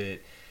little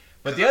bit.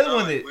 But the other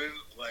one that...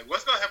 Like,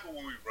 what's going to happen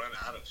when we run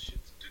out of shit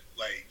to do?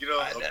 Like, you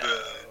know,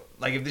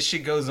 like if this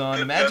shit goes on,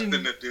 imagine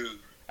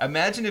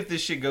if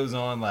this shit goes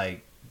on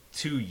like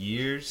 2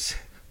 years,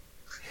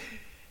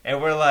 and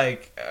we're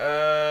like,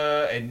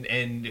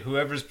 and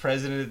whoever's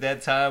president at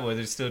that time,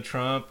 whether it's still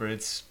Trump or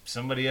it's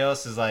somebody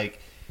else, is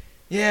like,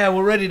 yeah,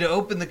 we're ready to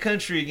open the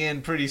country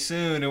again pretty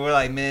soon, and we're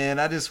like, man,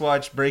 I just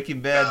watched Breaking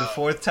Bad the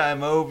 4th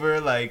time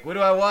over. Like, what do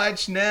I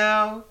watch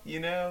now? You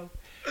know.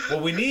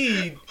 What we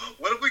need.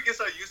 What if we get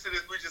so used to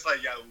this, we just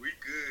like, yeah, we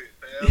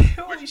good,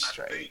 man. We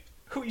straight.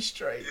 We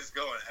straight. It's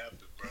going to happen,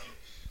 bro.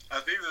 I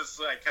think that's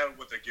like kind of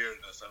what they're gearing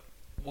us up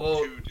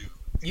to do.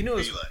 You know,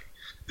 it's like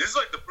this is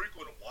like the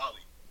prequel to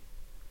WALL-E.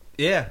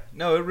 Yeah,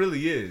 no, it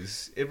really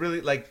is. It really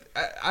like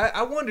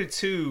I wonder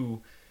too,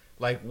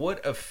 like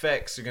what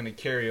effects are going to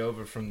carry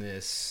over from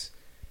this.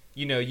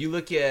 You know, you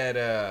look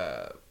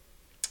at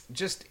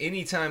just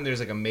anytime there's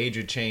like a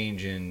major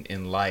change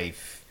in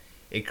life,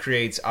 it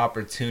creates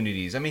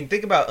opportunities. I mean,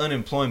 think about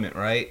unemployment,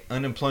 right?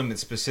 Unemployment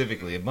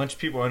specifically. A bunch of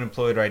people are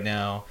unemployed right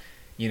now.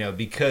 You know,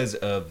 because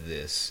of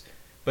this.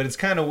 But it's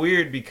kind of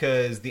weird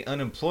because the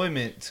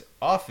unemployment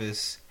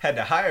office had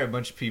to hire a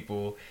bunch of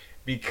people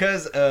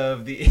because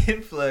of the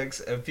influx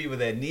of people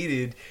that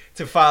needed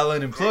to file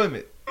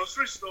unemployment.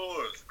 Grocery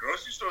stores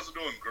are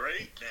doing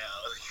great now.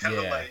 Kind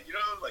of like, you know,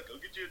 like go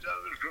get you a job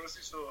at a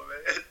grocery store,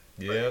 man.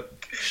 Yep.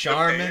 Like,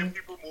 Charmin.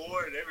 People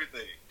more and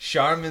everything.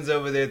 Charmin's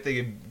over there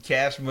thinking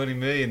cash money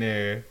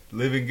millionaire,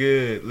 living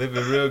good,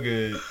 living real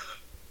good.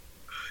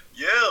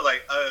 Yeah,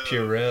 like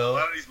Purell. A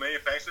lot of these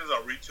manufacturers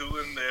are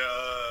retooling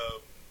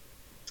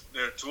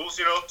their tools,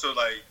 you know, to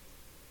like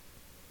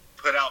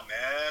put out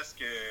masks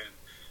and,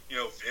 you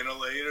know,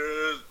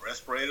 ventilators,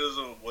 respirators,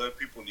 or what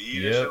people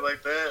need and shit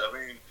like that. I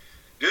mean,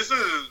 this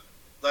is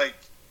like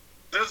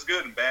there's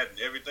good and bad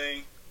in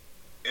everything,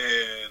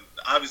 and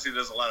obviously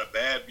there's a lot of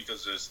bad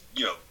because there's,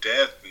 you know,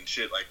 death and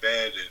shit like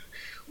that, and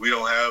we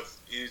don't have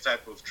any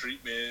type of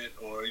treatment,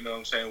 or, you know what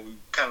I'm saying, we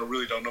kind of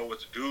really don't know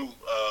what to do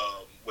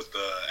with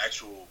the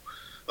actual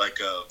like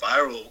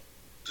viral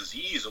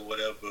disease or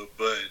whatever.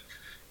 But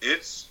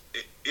it's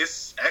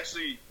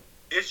actually,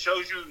 it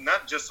shows you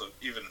not just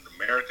even in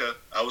America,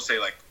 I would say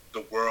like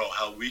the world,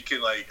 how we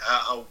can like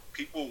how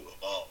people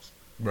evolve,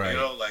 right? You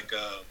know, like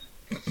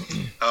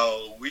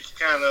how we can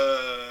kind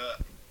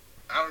of,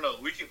 I don't know,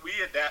 we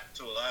adapt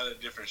to a lot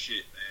of different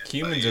shit, man.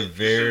 Humans are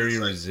very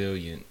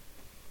resilient.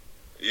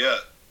 Yeah,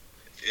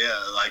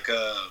 like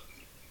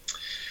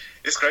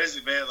it's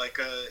crazy, man. Like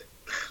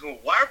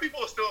why are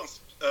people still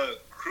on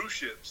cruise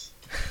ships?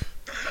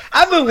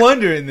 I've been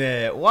wondering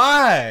that.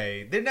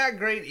 Why? They're not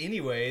great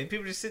anyway. And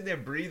people just sitting there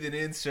breathing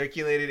in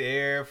circulated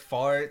air,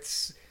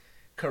 farts,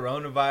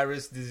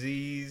 coronavirus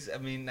disease. I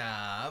mean,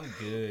 nah, I'm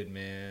good,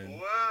 man. Why,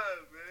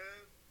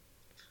 man?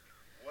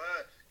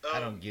 Why? I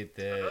don't get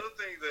that. Another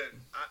thing that,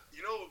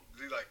 you know, would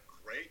be like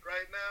great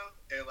right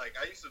now, and like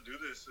I used to do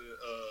this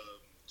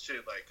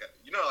shit, like,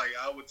 you know, like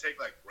I would take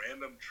like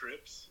random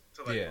trips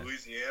to like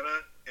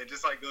Louisiana and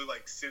just like go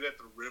like sit at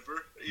the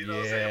river, you know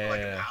what I'm saying, for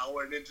like an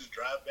hour and then just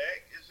drive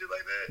back and shit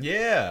like that.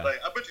 Yeah. Like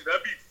I bet you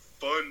that'd be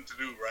fun to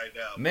do right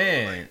now.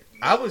 Man,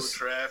 like,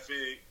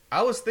 traffic.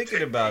 I was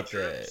thinking about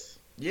that.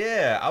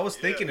 Yeah, I was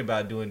thinking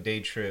about doing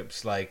day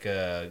trips, like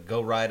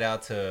go ride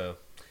out to.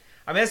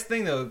 I mean, that's the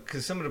thing though,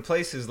 because some of the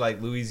places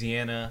like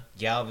Louisiana,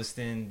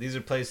 Galveston, these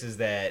are places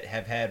that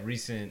have had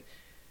recent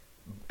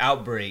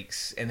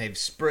outbreaks, and they've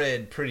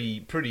spread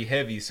pretty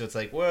heavy. So it's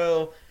like,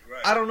 well,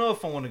 right. I don't know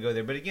if I want to go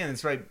there. But again,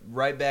 it's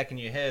right back in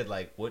your head,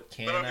 like, what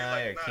can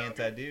I can't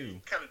I do?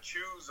 You kind of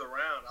choose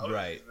around. I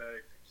was using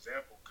that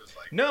example because,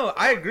 like, no,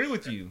 I agree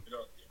with you.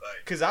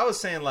 Because I was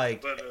saying,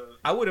 like,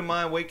 I wouldn't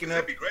mind waking up.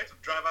 It'd be great to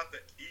drive out the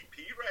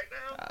EP right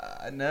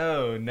now.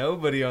 No,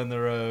 nobody on the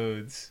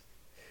roads.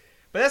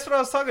 But that's what I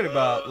was talking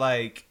about.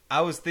 Like,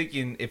 I was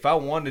thinking if I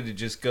wanted to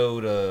just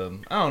go to,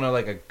 I don't know,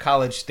 like a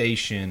College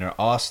Station or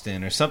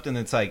Austin or something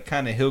that's like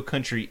kind of hill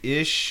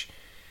country-ish,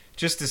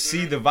 just to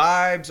see the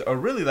vibes, or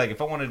really like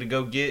if I wanted to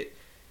go get,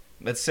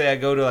 let's say I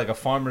go to like a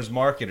farmer's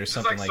market or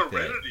something like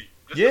serenity.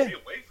 That. Just to be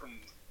away from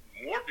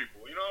more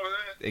people, you know what I'm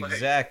saying?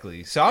 Exactly.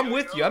 Like, so I'm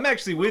with you. I'm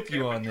actually with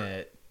you on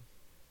that.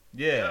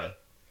 Yeah.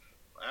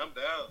 I'm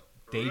down.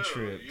 Day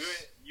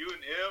trips. You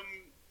and M,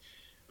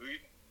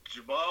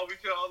 Jamal, we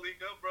can all link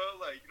up, bro.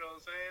 Like, you know what I'm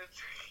saying?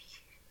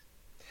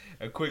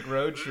 A quick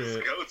road trip.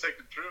 Just go take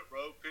a trip,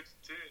 bro. Pitch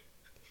a tent.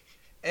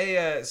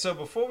 Hey, so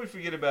before we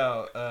forget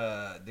about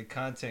the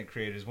content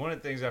creators, one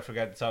of the things I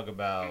forgot to talk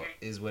about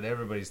is what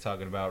everybody's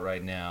talking about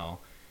right now.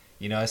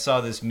 You know, I saw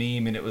this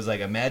meme, and it was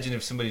like, imagine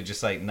if somebody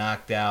just like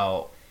knocked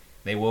out,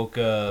 they woke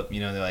up,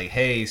 you know, they're like,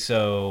 hey,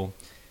 so,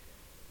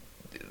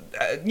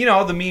 you know,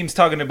 all the memes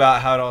talking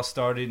about how it all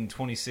started in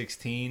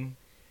 2016,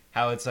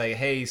 how it's like,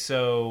 hey,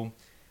 so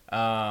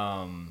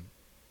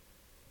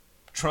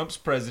Trump's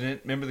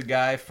president. Remember the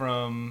guy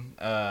from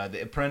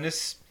The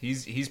Apprentice?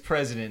 He's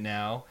president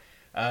now.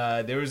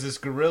 There was this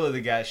gorilla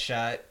that got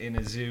shot in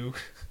a zoo.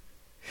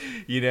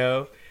 You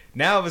know,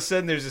 now all of a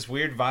sudden there's this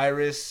weird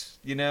virus.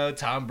 You know,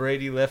 Tom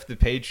Brady left the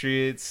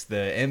Patriots.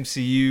 The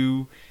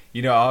MCU,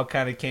 you know, all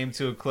kind of came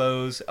to a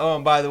close. Oh,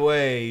 and by the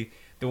way,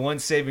 the one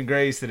saving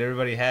grace that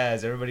everybody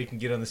can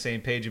get on the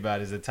same page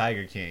about, is the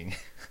Tiger King.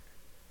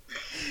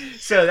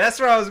 So that's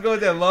where I was going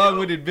with that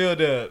long-winded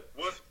build-up.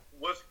 What's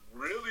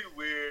really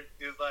weird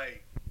is,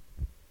 like,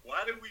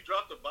 why did we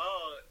drop the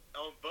ball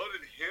on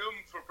voting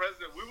him for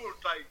president? We were,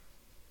 like,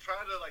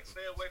 trying to, like,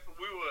 stay away from,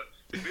 we were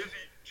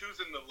busy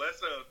choosing the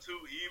lesser of two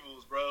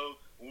evils, bro,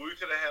 when we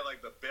could have had,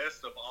 like, the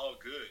best of all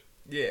good.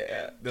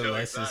 Yeah, the Joe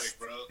Exotic,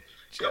 bro.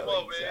 Come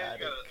on, man.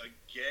 You got a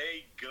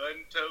gay,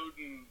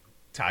 gun-toting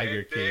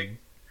Tiger King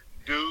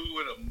dude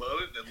with a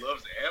mullet that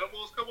loves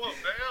animals. Come on,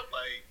 man.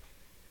 Like,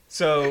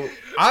 so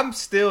I'm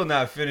still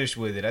not finished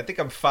with it. I think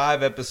I'm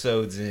 5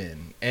 episodes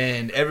in,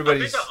 and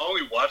everybody's. I think I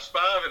only watched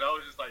 5, and I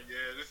was just like,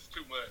 yeah, this is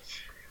too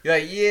much. You're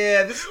like,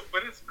 yeah, this.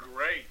 But it's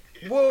great.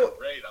 It's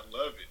great. I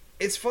love it.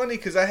 It's funny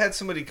because I had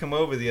somebody come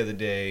over the other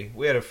day.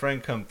 We had a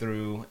friend come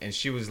through, and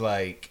she was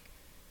like,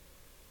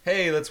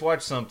 hey, let's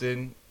watch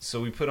something.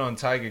 So we put on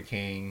Tiger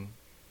King.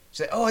 She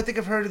said, oh, I think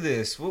I've heard of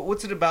this.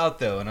 What's it about,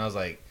 though? And I was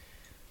like,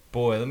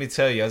 boy, let me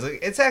tell you. I was like,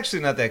 it's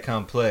actually not that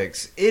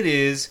complex. It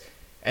is.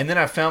 And then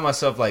I found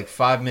myself like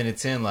 5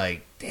 minutes in,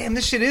 like, damn,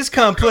 this shit is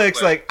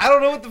complex. Like, I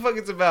don't know what the fuck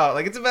it's about.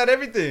 Like, it's about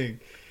everything.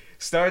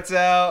 Starts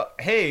out,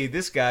 hey,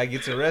 this guy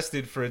gets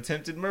arrested for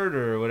attempted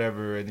murder or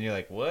whatever. And then you're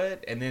like,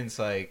 what? And then it's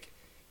like,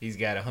 he's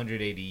got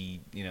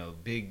 180, you know,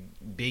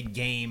 big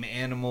game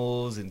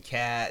animals and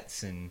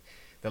cats. And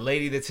the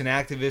lady that's an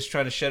activist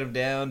trying to shut him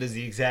down does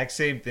the exact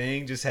same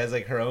thing, just has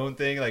like her own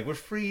thing. Like, we're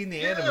freeing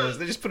the animals.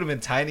 They just put them in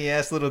tiny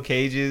ass little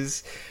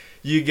cages.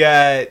 You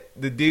got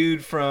the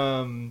dude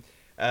from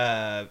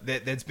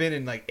that's been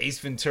in like Ace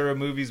Ventura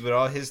movies with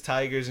all his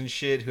tigers and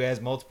shit, who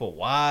has multiple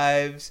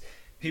wives.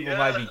 People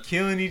might be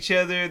killing each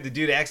other. The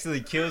dude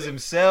accidentally kills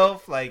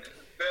himself. Like,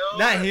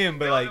 not him,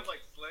 but like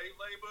slave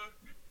labor.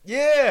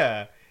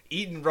 Yeah,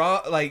 eating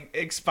raw, like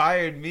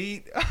expired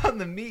meat on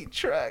the meat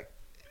truck.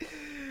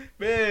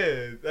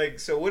 Man, like,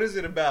 so what is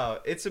it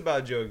about? It's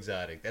about Joe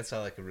Exotic. That's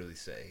all I can really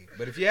say.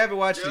 But if you haven't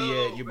watched it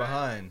yet, you're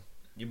behind.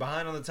 You're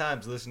behind on the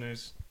times,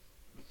 listeners.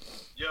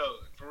 Yo,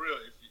 for real,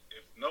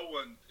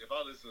 if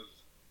our listeners,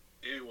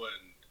 anyone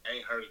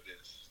ain't heard of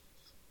this,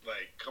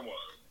 like, come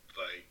on,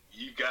 like,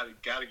 you gotta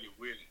get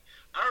with it.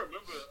 I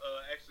remember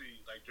actually,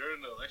 like,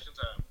 during the election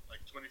time,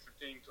 like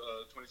 2015,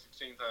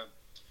 2016 time,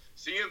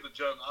 seeing the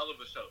John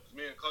Oliver show. Cause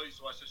me and Chloe used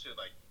to watch this shit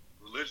like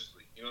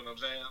religiously. You know what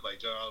I'm saying? Like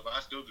John Oliver,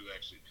 I still do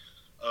actually.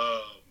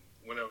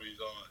 Whenever he's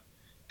on,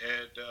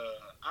 and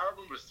I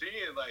remember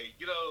seeing, like,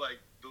 you know,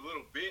 like the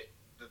little bit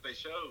that they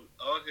showed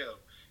on him,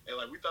 and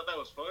like we thought that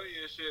was funny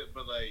and shit,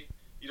 but like,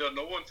 you know,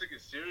 no one took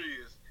it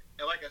serious.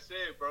 And like I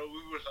said, bro,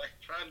 we were like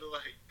trying to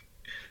like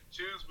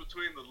choose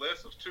between the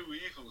less of two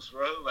evils,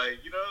 bro. Like,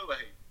 you know,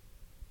 like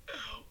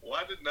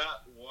why did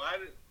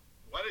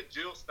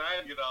Jill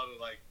Stein get all the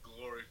like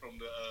glory from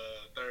the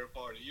third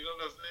party? You know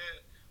what I'm saying?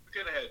 We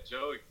could have had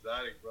Joe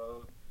Exotic,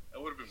 bro. That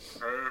would have been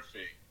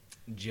perfect.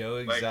 Joe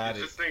Exotic. Like,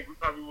 just think, we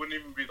probably wouldn't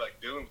even be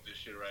like dealing with this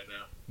shit right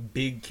now.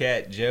 Big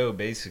Cat Joe,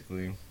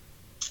 basically.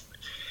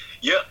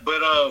 Yeah,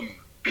 but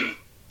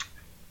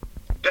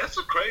that's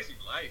a crazy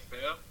life,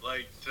 man.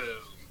 Like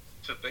to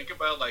think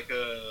about, like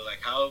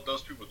how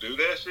those people do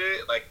that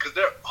shit, like, cause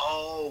they're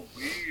all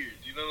weird.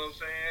 You know what I'm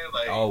saying?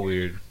 Like, all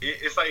weird.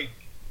 It's like,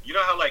 you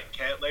know how like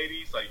cat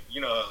ladies, like,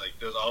 you know, like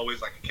there's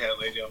always like a cat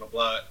lady on the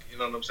block. You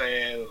know what I'm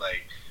saying?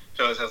 Like,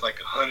 she always has like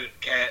 100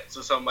 cats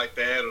or something like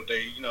that, or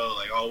they, you know,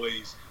 like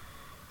always,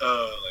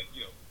 like,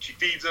 you know, she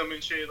feeds them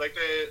and shit like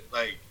that.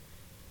 Like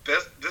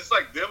that's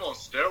like them on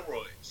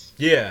steroids.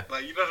 Yeah.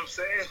 Like, you know what I'm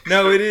saying?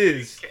 No, it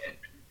is.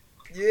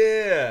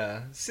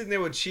 Yeah, sitting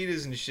there with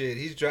cheetahs and shit.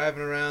 He's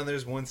driving around.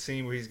 There's one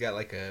scene where he's got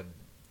like a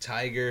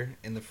tiger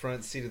in the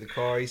front seat of the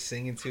car. He's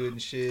singing to it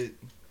and shit.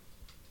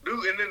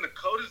 Dude, and then the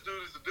coldest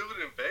dude is the dude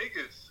in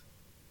Vegas.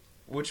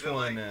 Which They're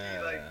one?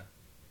 Like,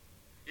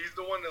 he's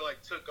the one that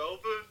like took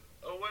over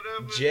or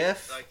whatever.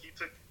 Jeff? Like he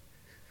took.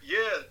 Yeah,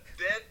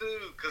 that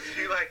dude, cause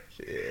he like.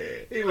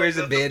 Yeah. He wears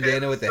a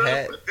bandana with a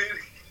hat.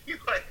 He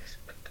like.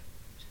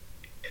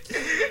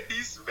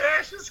 He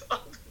smashes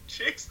all the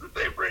chicks that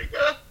they bring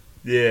up.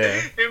 Yeah.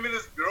 Him and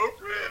his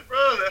girlfriend,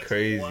 bro. That's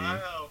crazy.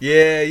 Wow.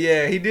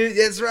 Yeah, he did.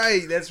 That's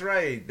right. That's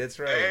right.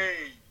 Hey,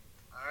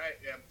 alright,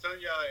 yeah, I'm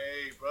telling y'all,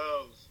 hey,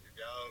 bros, if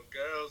y'all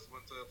girls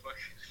went to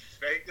fucking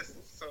Vegas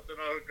or something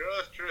on a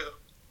girls trip.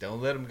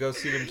 Don't let him go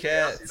see them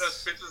cats. Y'all see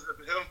those pictures of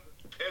him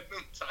petting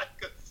them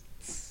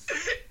tigers.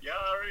 Y'all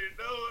already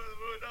know what's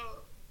going on.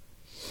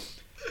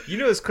 You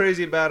know what's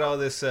crazy about all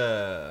this,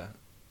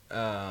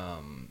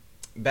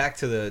 back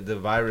to the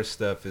virus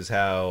stuff is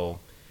how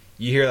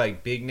you hear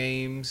like big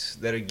names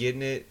that are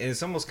getting it, and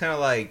it's almost kind of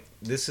like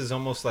this is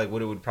almost like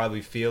what it would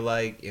probably feel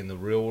like in the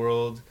real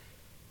world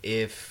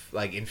if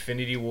like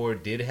Infinity War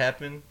did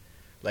happen.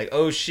 Like,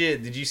 oh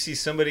shit, did you see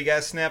somebody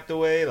got snapped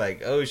away?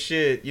 Like, oh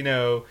shit, you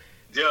know.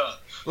 Yeah.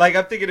 Like,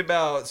 I'm thinking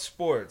about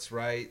sports,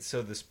 right?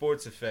 So the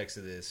sports effects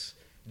of this.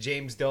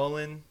 James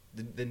Dolan,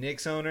 the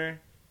Knicks owner,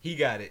 he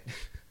got it.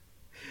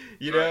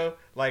 You know?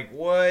 Like,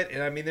 what?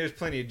 And I mean, there's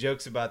plenty of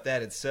jokes about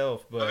that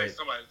itself, but... I think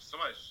somebody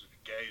should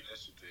have gave that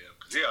shit to him,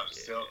 because he ought to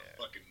sell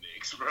the fucking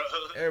Knicks, bro.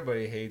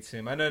 Everybody hates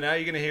him. I know now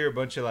you're going to hear a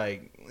bunch of,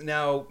 like...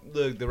 Now,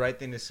 look, the right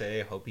thing to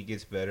say, I hope he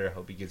gets better, I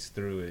hope he gets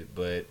through it,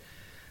 but...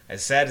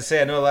 It's sad to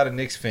say, I know a lot of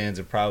Knicks fans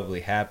are probably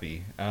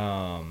happy.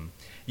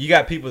 You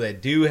got people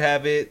that do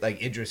have it,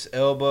 like Idris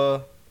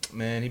Elba.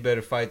 Man, he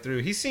better fight through.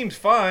 He seems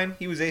fine.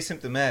 He was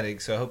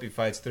asymptomatic, so I hope he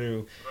fights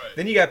through. Right.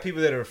 Then you got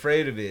people that are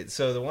afraid of it.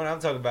 So the one I'm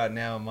talking about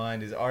now in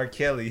mind is R.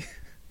 Kelly.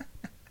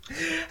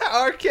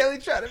 R. Kelly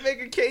trying to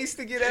make a case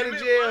to get out of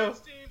jail.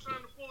 Weinstein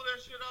trying to pull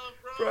that shit off,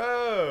 bro.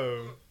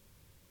 Bro.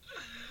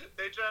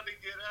 They tried to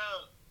get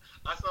out.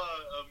 I saw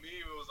a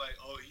meme. It was like,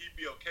 oh, he'd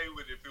be okay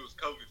with it if it was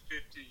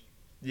COVID-15.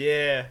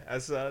 Yeah, I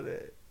saw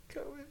that.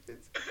 COVID-15.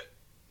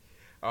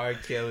 R.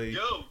 Kelly.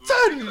 Yo,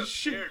 Tony of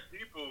shit. scared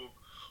people.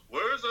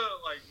 Where's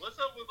what's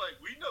up with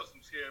we know some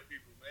scared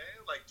people,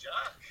 man? Like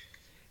Jock.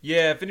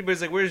 Yeah, if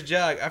anybody's like, where's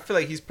Jock? I feel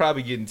like he's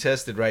probably getting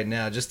tested right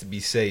now just to be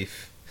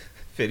safe.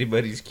 If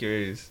anybody's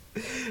curious.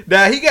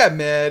 Nah, he got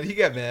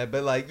mad,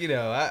 but like, you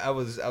know, I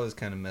was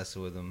kind of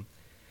messing with him.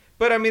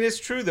 But I mean, it's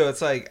true though.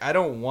 It's like, I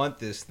don't want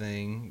this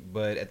thing,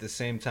 but at the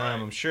same time,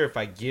 Right. I'm sure if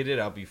I get it,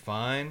 I'll be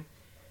fine.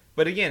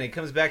 But again, it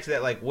comes back to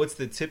that, like, what's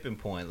the tipping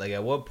point? Like,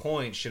 at what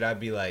point should I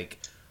be like,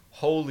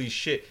 holy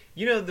shit?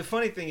 You know, the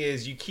funny thing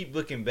is, you keep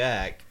looking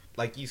back,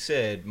 like you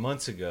said,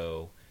 months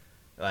ago,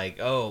 like,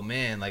 oh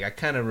man, like, I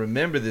kind of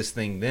remember this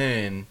thing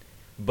then,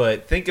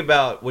 but think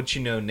about what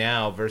you know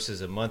now versus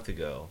a month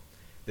ago.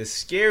 The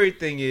scary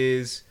thing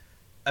is,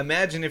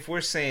 imagine if we're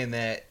saying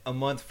that a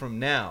month from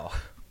now.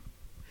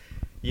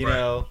 You Right.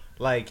 know,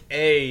 like,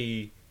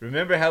 hey,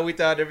 remember how we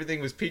thought everything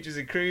was peaches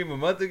and cream a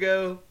month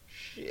ago?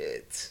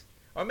 Shit.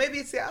 Or maybe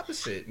it's the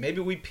opposite.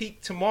 Maybe we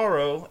peak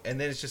tomorrow, and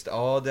then it's just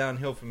all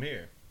downhill from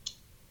here.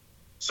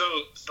 So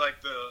it's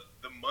like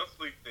the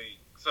monthly thing.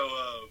 So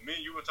me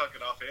and you were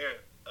talking off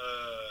air,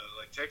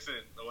 like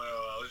texting. Well,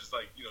 I was just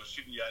like, you know,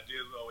 shooting you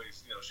ideas.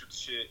 Always, you know, shoot the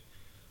shit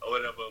or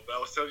whatever. But I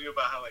was telling you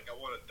about how like I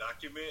want to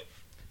document.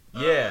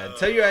 Yeah,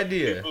 tell your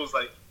idea. People's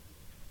like,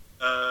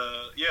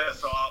 yeah.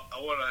 So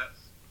I want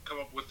to come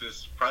up with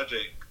this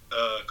project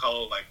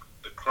called like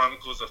the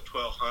Chronicles of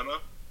 1200.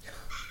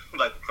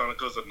 Like the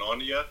Chronicles of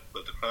Narnia,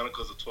 but the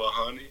Chronicles of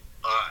 1200.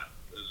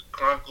 The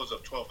Chronicles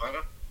of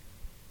 1200.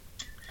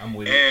 I'm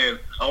with you. And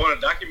I want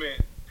to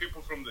document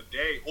people from the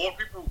day, or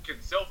people can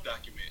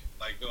self-document,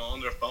 like, you know,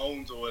 on their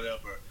phones or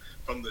whatever,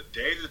 from the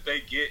day that they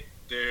get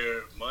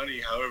their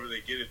money, however they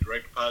get it,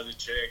 direct deposit,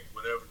 check,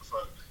 whatever the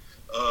fuck.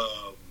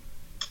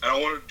 And I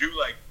want to do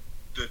like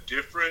the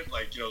different,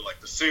 like, you know, like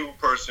the single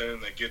person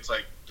that gets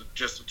like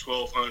just the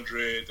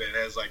 1200, that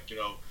has like, you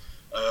know,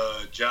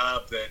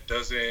 job that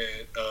doesn't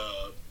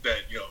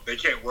that, you know, they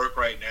can't work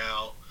right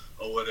now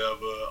or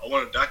whatever. I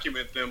want to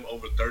document them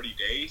over 30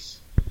 days,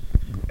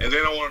 and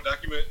then I want to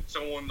document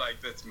someone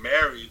like that's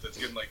married that's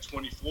getting like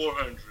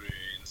 2,400, and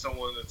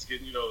someone that's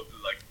getting, you know,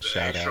 like the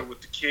Shout extra out.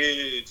 with the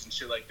kids and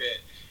shit like that,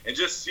 and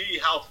just see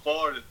how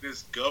far that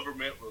this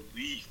government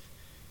relief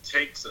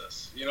takes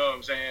us. You know what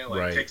I'm saying? Like,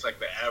 Right. takes like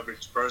the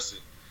average person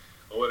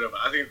or whatever.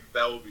 I think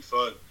that would be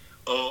fun,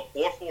 or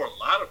for a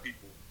lot of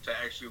people to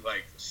actually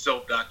like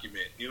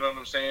self-document. You know what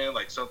I'm saying?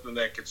 Like something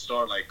that could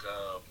start like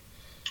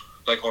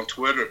on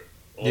Twitter,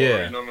 or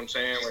Yeah. you know what I'm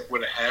saying, like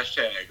with a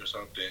hashtag or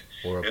something.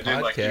 Or a And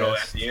then like, you know, at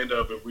podcast. the end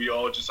of it, we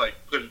all just like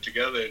put it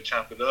together and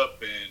chop it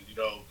up, and, you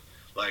know,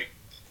 like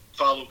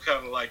follow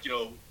kind of like, you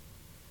know,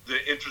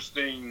 the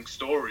interesting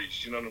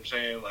stories. You know what I'm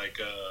saying? Like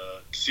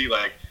see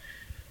like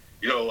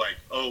you know like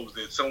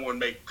did someone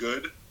make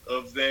good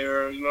of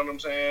their you know what I'm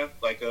saying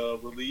like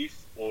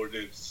relief, or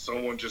did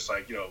someone just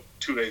like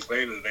 2 days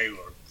later they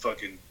were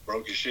fucking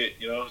broke as shit,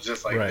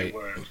 just like they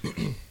were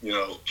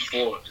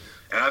before.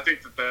 And I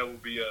think that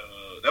would be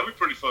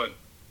pretty fun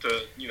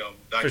to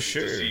for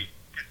sure. To see.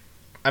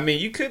 I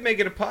mean, you could make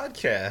it a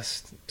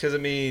podcast because I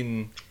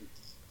mean,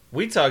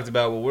 we talked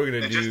about what we're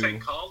gonna do. Just take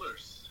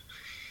callers.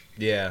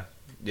 Yeah.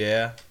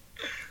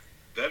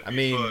 That'd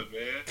be fun,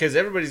 man. Because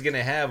everybody's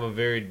gonna have a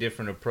very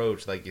different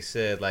approach, like you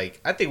said. Like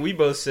I think we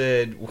both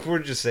said we're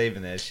just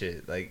saving that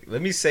shit. Like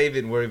let me save it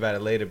and worry about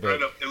it later.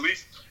 But at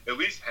least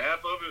half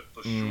of it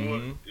for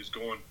sure is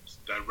going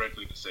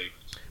directly to savings.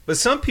 But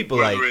some people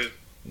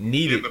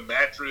need it in the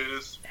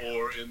mattress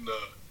or in the.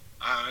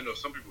 I know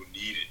some people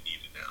need it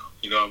now.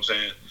 You know what I'm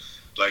saying?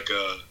 Like,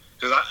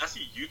 because I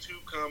see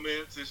YouTube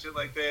comments and shit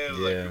like that.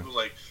 Yeah. Like, people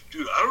like,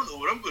 dude, I don't know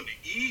what I'm going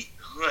to eat.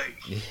 Like,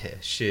 yeah,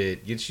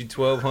 shit. Get you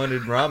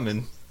 1,200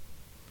 ramen.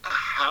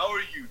 How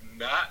are you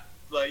not?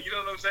 Like, you know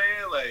what I'm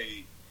saying?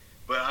 Like,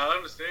 but I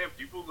understand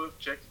people live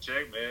check to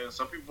check, man.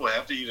 Some people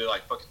have to eat at,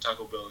 like, fucking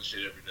Taco Bell and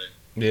shit every day.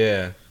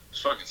 Yeah. It's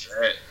fucking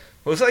sad.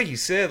 Well, it's like you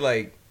said,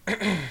 like,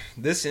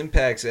 this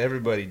impacts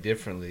everybody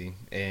differently.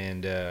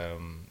 And,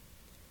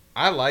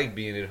 I like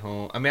being at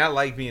home. I mean, I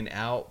like being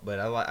out, but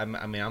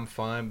I'm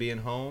fine being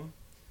home.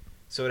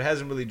 So it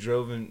hasn't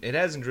driven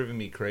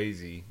me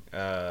crazy.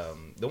 The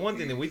one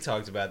thing that we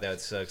talked about that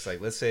sucks, like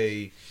let's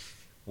say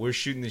we're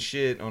shooting the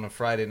shit on a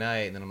Friday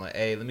night, and then I'm like,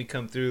 hey, let me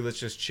come through. Let's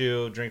just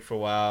chill, drink for a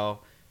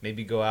while,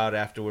 maybe go out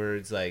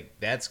afterwards. Like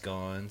that's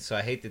gone. So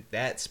I hate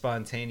that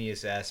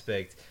spontaneous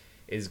aspect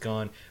is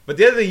gone. But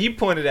the other thing you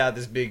pointed out,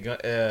 this big,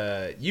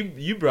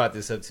 you brought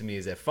this up to me,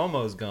 is that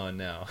FOMO's gone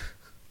now.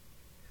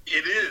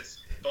 It is.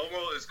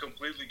 FOMO is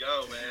completely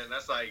gone, man.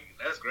 That's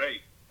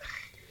great.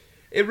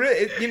 It really,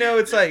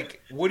 it's like,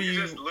 what do you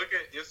just look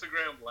at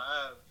Instagram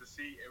Live to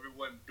see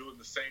everyone doing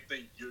the same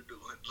thing you're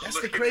doing?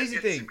 That's the crazy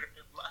thing.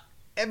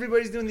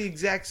 Everybody's doing the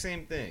exact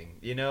same thing.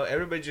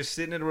 Everybody's just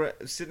sitting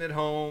at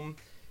home.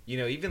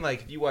 Even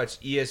like if you watch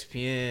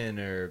ESPN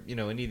or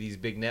any of these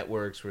big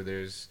networks where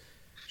there's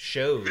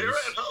shows, they're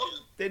at home.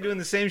 They're doing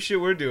the same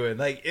shit we're doing.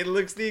 Like it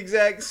looks the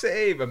exact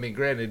same. I mean,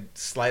 granted,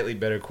 slightly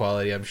better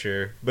quality, I'm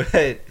sure, but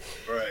right.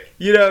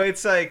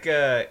 It's like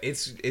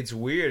it's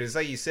weird. It's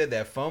like you said,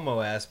 that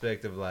FOMO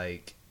aspect of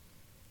like,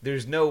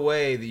 there's no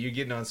way that you're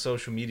getting on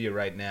social media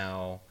right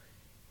now,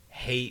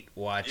 hate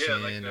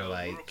watching or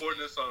like. We're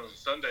recording this on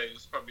Sunday.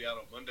 It's probably out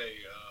on Monday.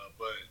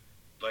 But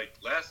like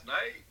last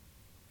night,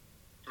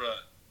 bruh,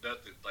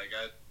 nothing. Like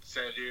I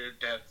sat here,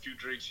 had a few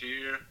drinks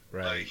here,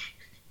 right? Like,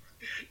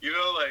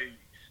 like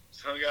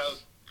hung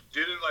out.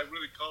 Didn't like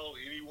really call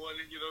anyone,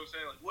 you know what I'm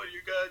saying? Like, what are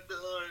you guys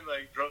doing?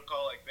 Like, drunk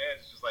call like that.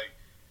 It's just like,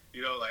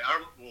 like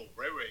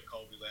Ray Ray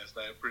called me last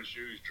night. I'm pretty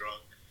sure he's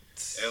drunk.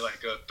 At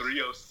like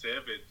 3:07,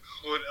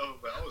 whatever.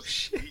 But I was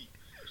asleep.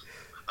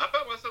 I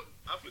found myself.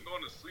 I've been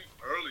going to sleep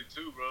early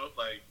too, bro.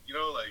 Like,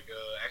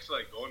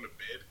 actually like going to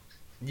bed.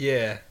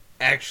 Yeah,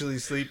 actually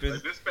sleeping.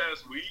 Like this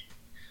past week,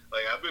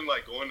 like I've been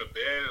like going to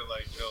bed at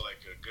like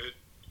like a good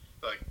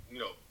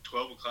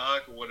 12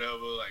 o'clock or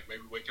whatever. Like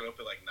maybe waking up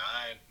at like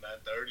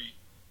 9:30.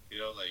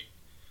 Like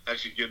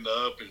actually getting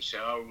up and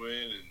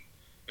showering and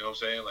what I'm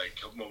saying, like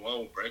helping my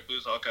mom with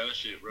breakfast, all kind of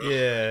shit, bro.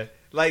 Yeah,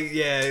 like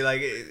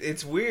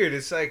it's weird.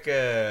 It's like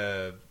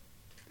I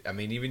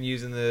mean, even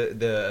using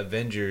the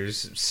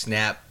Avengers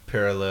Snap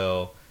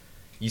parallel,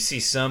 you see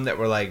some that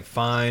were like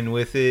fine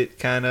with it,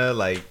 kind of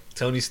like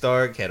Tony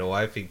Stark had a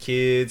wife and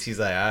kids. He's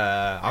like,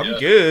 I'm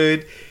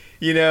good.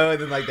 And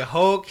then like the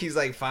Hulk, he's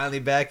like finally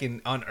back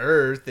on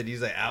Earth, and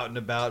he's like out and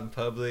about in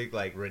public,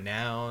 like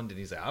renowned, and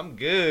he's like, I'm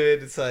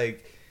good. It's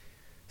like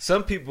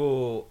some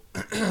people,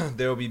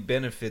 there will be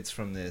benefits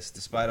from this,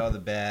 despite all the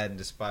bad and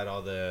despite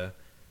all the,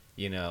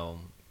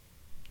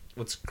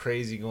 what's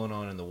crazy going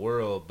on in the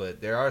world.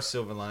 But there are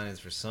silver linings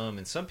for some,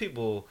 and some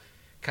people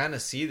kind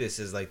of see this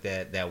as like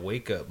that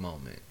wake up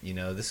moment.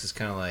 This is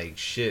kind of like,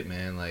 shit,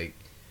 man, like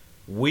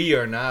we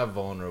are not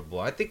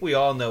vulnerable. I think we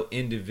all know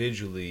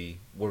individually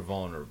we're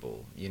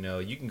vulnerable. You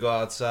can go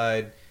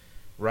outside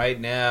right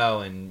now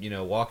and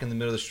walk in the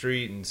middle of the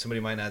street and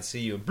somebody might not see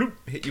you and bloop,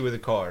 hit you with a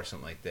car or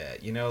something like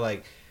that.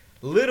 Like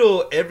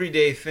little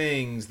everyday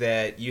things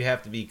that you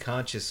have to be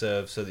conscious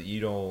of so that you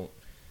don't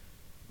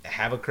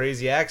have a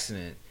crazy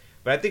accident.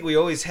 But I think we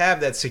always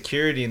have that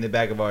security in the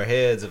back of our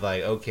heads of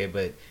like, okay,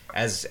 but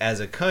as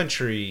a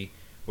country,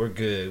 we're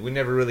good. We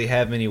never really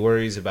have many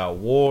worries about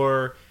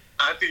war.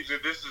 I think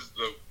that this is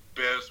the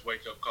best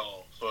wake-up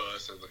call for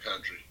us as a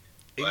country.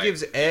 It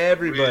gives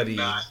everybody...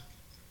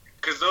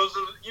 Because those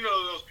are,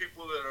 those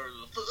people that are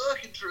the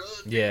fucking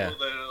drug people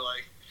that are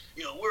like,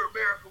 we're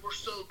America, we're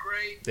so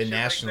great. The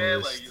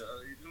nationalists. Like,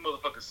 you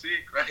motherfuckers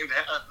sick right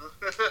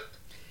now.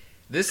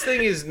 This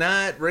thing is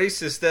not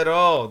racist at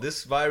all.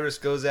 This virus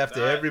goes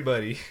after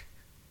everybody.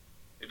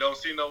 It don't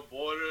see no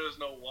borders,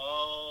 no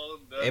walls.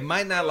 It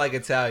might not like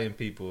Italian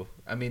people.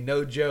 I mean,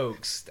 no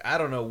jokes. I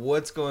don't know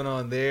what's going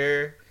on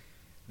there.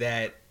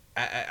 That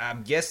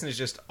I'm guessing it's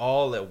just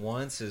all at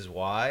once is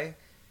why.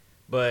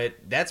 But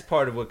that's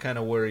part of what kind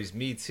of worries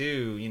me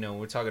too. You know,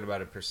 we're talking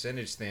about a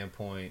percentage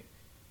standpoint.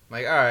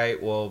 Like, all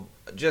right, well,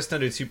 just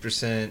under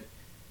 2%,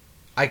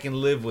 I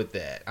can live with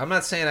that. I'm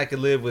not saying I could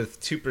live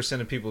with 2%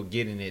 of people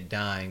getting it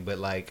dying, but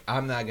like,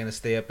 I'm not going to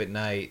stay up at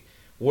night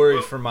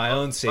worried for my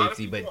own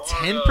safety. But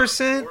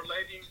 10%?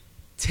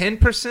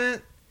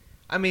 10%?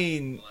 I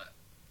mean...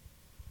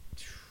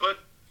 But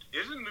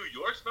isn't New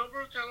York's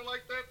number kind of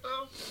like that,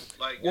 though?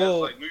 Like,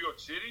 well, like New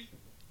York City?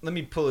 Let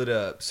me pull it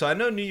up. So I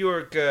know New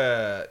York,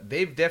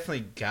 they've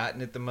definitely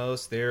gotten it the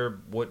most. They're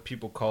what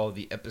people call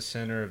the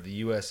epicenter of the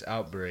U.S.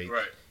 outbreak.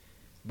 Right.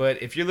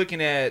 But if you're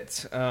looking at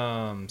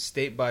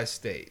state by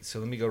state, so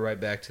let me go right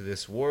back to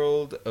this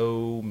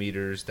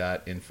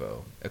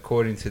worldometers.info.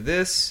 According to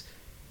this,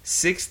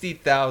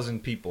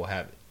 60,000 people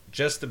have it.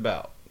 Just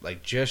about.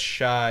 Like just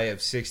shy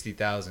of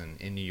 60,000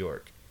 in New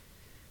York.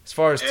 As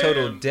far as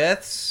total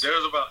deaths...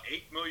 There's about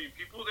 8 million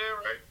people there,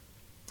 right?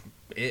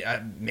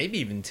 Maybe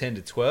even 10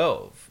 to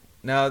 12.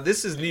 Now,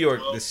 this is New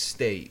York, the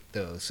state,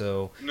 though.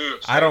 So New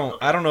York State, I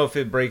don't know if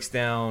it breaks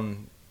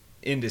down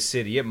into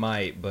city. It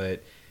might,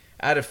 but...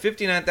 Out of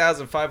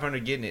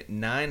 59,500 getting it,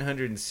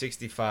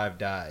 965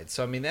 died.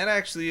 So, I mean, that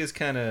actually is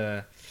kind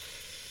of...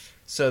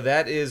 So,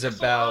 that is That's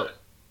about...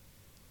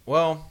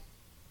 Well,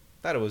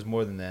 I thought it was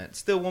more than that.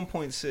 Still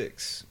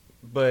 1.6.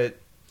 But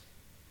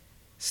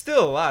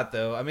still a lot,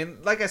 though. I mean,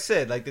 like I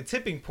said, like the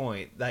tipping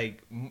point,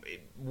 like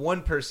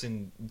one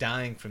person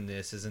dying from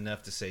this is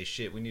enough to say,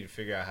 shit, we need to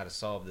figure out how to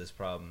solve this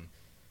problem.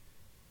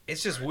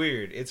 It's just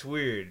weird. It's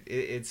weird.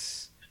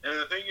 It's... And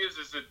the thing is,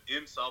 it's an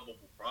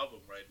insolvable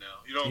problem right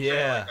now. You know what I'm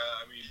saying? Like,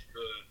 I mean,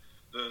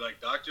 the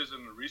like doctors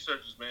and the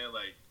researchers, man,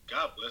 like,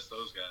 God bless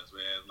those guys,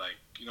 man. Like,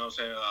 you know what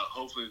I'm saying?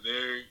 Hopefully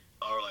they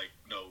are, like,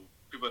 you know,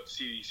 people at the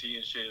CDC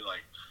and shit,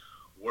 like,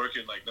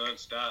 working, like,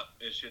 nonstop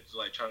and shit to,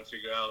 like, trying to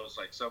figure out, it's,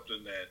 like,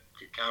 something that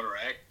could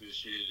counteract this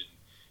shit and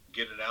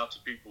get it out to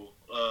people.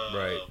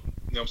 Right.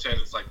 You know what I'm saying?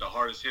 It's, like, the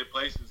hardest hit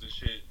places and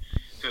shit.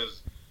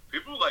 Because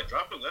people, like,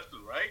 dropping left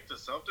and right to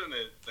something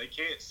that they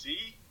can't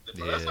see. But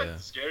that's like the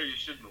scariest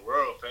shit in the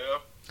world,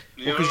 fam.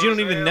 Well, because you don't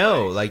even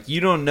know. Like, you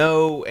don't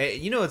know.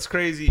 You know, it's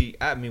crazy.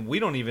 I mean, we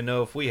don't even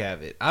know if we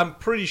have it. I'm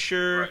pretty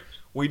sure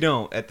we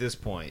don't at this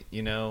point,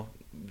 you know.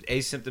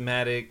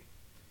 Asymptomatic.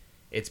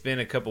 It's been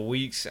a couple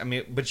weeks. I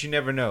mean, but you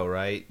never know,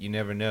 right? You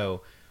never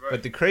know. Right.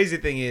 But the crazy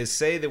thing is,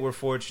 say that we're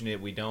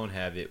fortunate we don't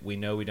have it. We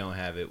know we don't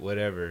have it,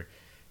 whatever.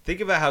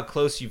 Think about how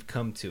close you've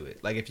come to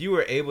it. Like, if you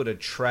were able to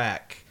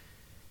track,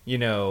 you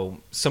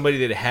know,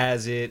 somebody that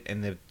has it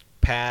and the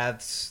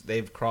paths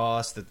they've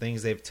crossed, the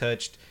things they've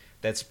touched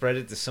that spread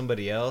it to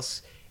somebody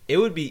else, it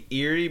would be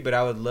eerie, but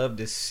I would love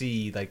to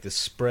see like the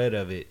spread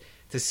of it,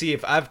 to see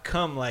if I've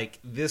come like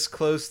this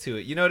close to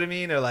it, you know what I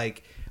mean? Or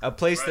like a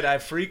place that I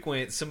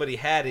frequent, somebody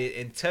had it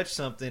and touched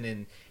something,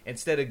 and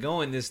instead of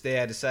going this day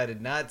I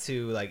decided not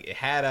to, like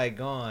had I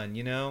gone,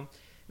 you know?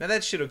 Now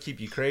that shit'll keep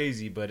you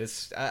crazy, but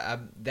it's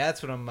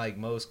that's what I'm like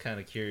most kind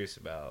of curious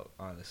about,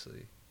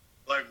 honestly.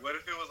 Like, what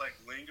if it was, like,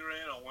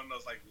 lingering on one of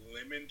those, like,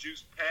 lemon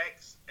juice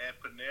packs at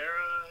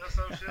Panera or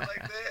some shit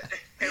like that?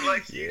 And,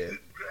 like, you just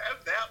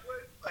grab that one?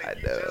 Like, I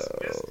you know. just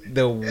missed it.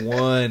 The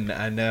one,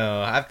 I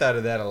know. I've thought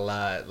of that a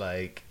lot.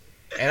 Like,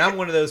 and I'm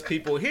one of those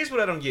people. Here's what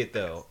I don't get,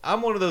 though.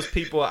 I'm one of those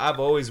people, I've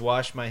always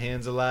washed my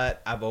hands a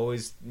lot. I've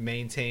always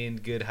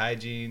maintained good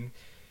hygiene.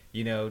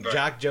 You know,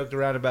 Jock joked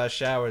around about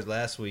showers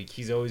last week.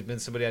 He's always been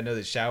somebody I know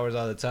that showers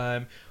all the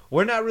time.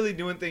 We're not really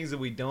doing things that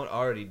we don't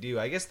already do.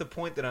 I guess the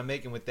point that I'm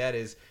making with that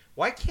is,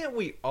 why can't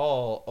we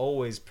all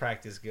always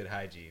practice good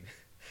hygiene?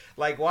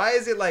 Like, why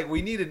is it like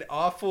we need an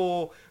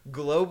awful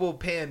global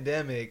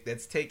pandemic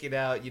that's taking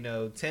out, you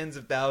know, tens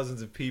of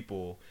thousands of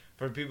people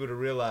for people to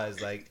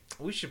realize, like,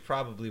 we should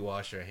probably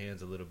wash our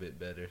hands a little bit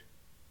better?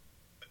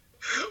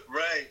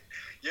 Right.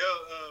 Yo,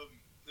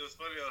 it was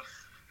funny.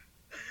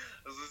 I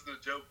was listening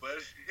to Joe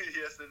Budden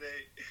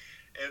yesterday,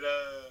 and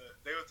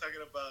they were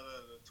talking about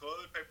the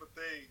toilet paper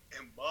thing,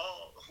 and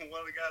Maul,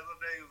 one of the guys on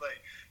there, he was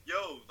like,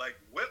 yo, like,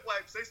 wet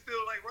wipes, they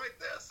still, like, right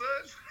there, son.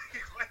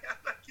 Why I'm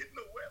not getting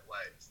the wet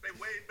wipes? They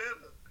way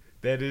better.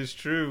 That is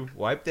true.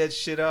 Wipe that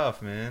shit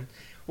off, man.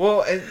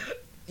 Well, and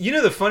you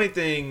know the funny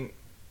thing,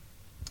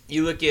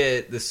 you look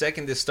at the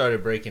second this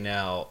started breaking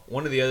out,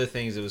 one of the other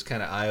things that was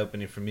kind of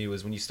eye-opening for me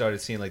was when you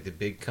started seeing, like, the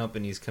big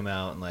companies come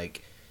out and,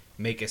 like,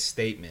 make a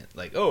statement.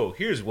 Like, oh,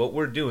 here's what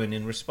we're doing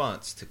in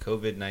response to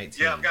COVID-19.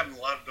 Yeah, I've gotten a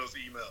lot of those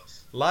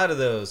emails. A lot of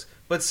those.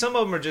 But some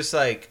of them are just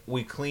like,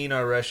 we clean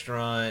our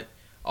restaurant,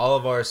 all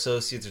of our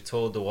associates are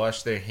told to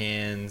wash their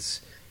hands.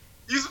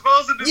 You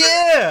supposed to do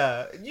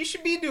that? Yeah, you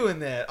should be doing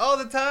that all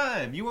the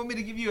time. You want me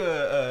to give you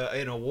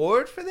an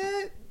award for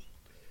that?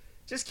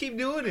 Just keep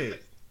doing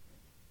it.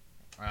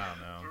 I don't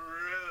know. For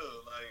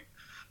real,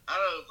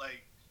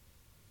 like,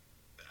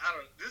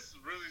 this is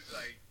really,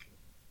 like,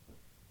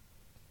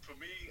 for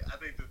me, I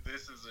think that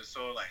this is a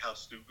sort of, like, how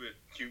stupid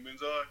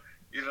humans are.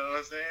 You know what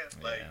I'm saying?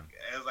 Yeah. Like,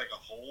 as, like, a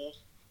whole.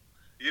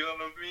 You know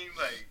what I mean?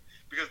 Like,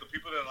 because the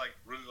people that are, like,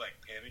 really, like,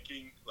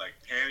 panicking, like,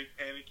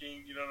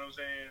 panicking, you know what I'm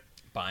saying?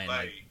 Buying,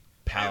 like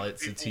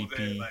pallets of people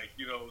TP. that, like,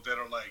 you know, that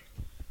are like,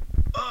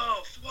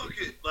 oh, fuck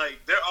it. Like,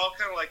 they're all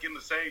kind of like in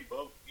the same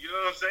boat. You know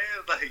what I'm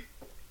saying?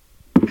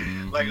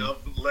 Like,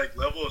 like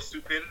level of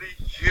stupidity.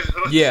 You know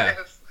what I'm saying?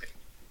 Like,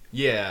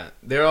 Yeah,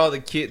 they're all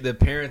the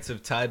parents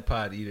of Tide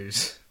Pod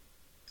eaters.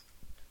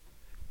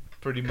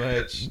 Pretty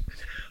much.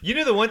 You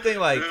know the one thing,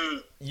 like,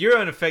 you're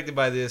unaffected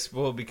by this,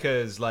 well,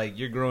 because, like,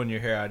 you're growing your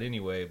hair out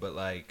anyway, but,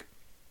 like,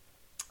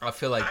 I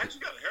feel like... I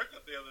actually got a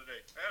haircut the other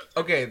day.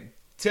 Okay,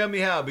 tell me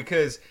how,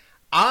 because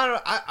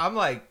I'm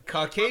like,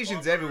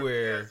 Caucasians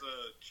everywhere. He has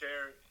a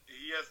chair.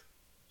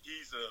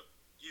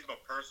 He's my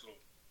personal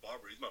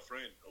barber. He's my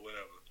friend or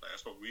whatever. Like,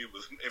 that's what we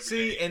live every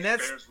See, day. and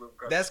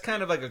that's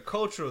kind of like a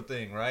cultural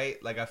thing,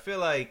 right? Like, I feel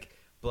like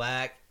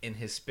Black and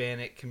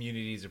Hispanic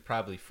communities are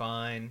probably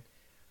fine.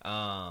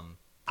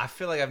 I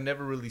feel like I've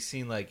never really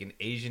seen, like, an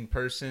Asian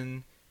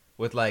person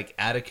with, like,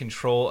 out of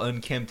control,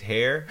 unkempt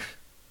hair.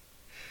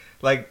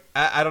 Like,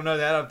 I don't know.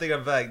 I don't think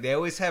I'm like, they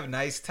always have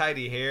nice,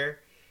 tidy hair.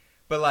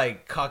 But,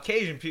 like,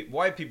 Caucasian people,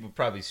 white people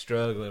probably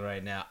struggling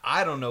right now.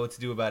 I don't know what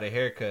to do about a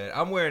haircut.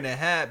 I'm wearing a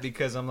hat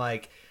because I'm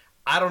like,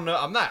 I don't know.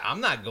 I'm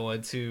not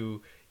going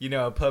to, you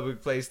know, a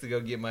public place to go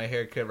get my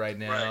hair cut right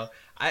now. Right.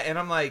 And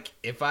I'm like,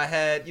 if I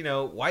had, you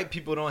know, white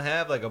people don't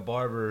have like a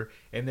barber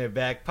in their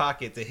back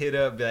pocket to hit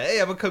up, be like, hey,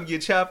 I'm gonna come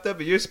get chopped up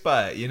at your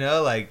spot. You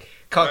know, like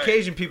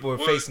Caucasian people are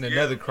facing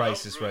another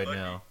crisis right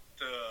now.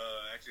 To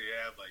actually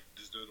have like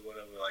this dude or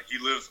whatever, like he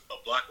lives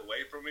a block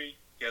away from me.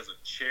 He has a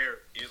chair,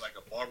 like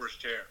a barber's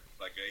chair.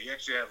 Like he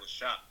actually has a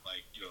shop,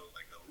 like, you know,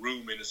 like a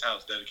room in his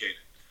house dedicated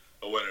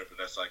or whatever.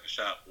 That's like a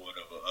shop or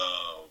whatever.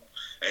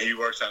 And he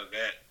works out of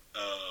that.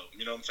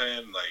 You know what I'm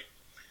saying? Like,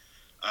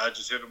 I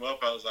just hit him up.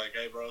 I was like,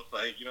 hey, bro,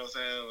 like, you know what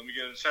I'm saying? Let me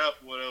get a chop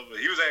or whatever.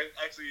 He was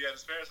actually at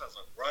his parents' house,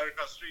 like, right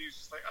across the street. He's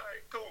just like, all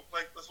right, cool.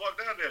 Like, let's walk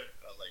down there.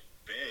 I was like,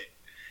 bet.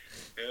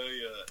 Hell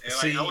yeah. And,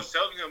 like, I was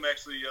telling him,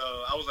 actually,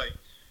 I was like,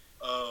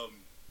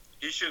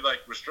 he should, like,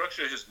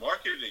 restructure his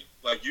marketing.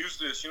 Like, use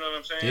this, you know what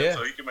I'm saying? Yeah.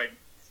 So he can make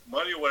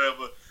money or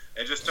whatever.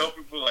 And just tell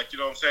people, like, you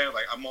know what I'm saying?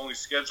 Like, I'm only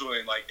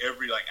scheduling, like,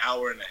 every, like,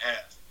 hour and a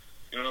half.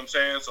 You know what I'm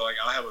saying? So, like,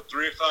 I'll have a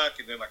 3 o'clock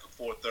and then, like,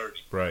 a 4:30.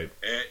 Right.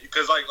 And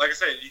because, like I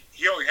said,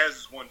 he only has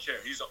this one chair.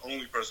 He's the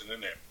only person in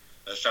there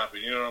that's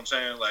shopping. You know what I'm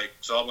saying? Like,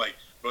 so I'm like,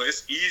 bro,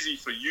 it's easy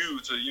for you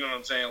to, you know what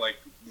I'm saying, like,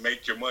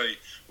 make your money.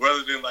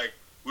 Rather than, like,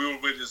 we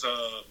were with his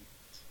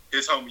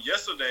homie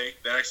yesterday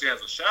that actually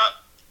has a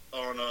shop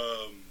on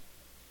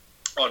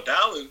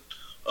Dowling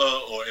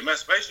or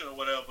Emancipation or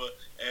whatever.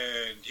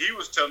 And he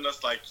was telling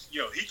us, like, you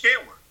know, he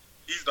can't work.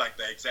 He's, like,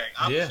 the exact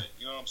opposite. Yeah.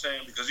 You know what I'm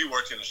saying? Because he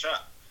works in a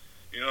shop.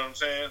 You know what I'm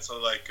saying? So,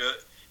 like,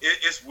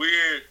 it's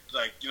weird,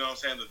 like, you know what I'm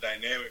saying, the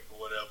dynamic or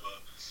whatever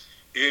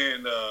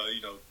in,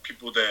 you know,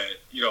 people that,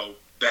 you know,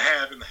 the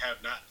have and the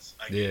have-nots,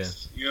 I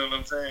guess. You know what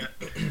I'm saying?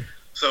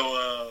 So,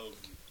 I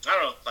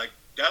don't know, like,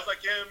 guys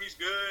like him, he's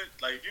good.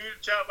 Like, if you need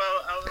to chop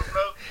out, I don't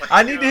know. Like,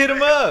 I need to hit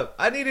him up.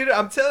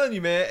 I'm telling you,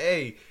 man.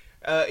 Hey,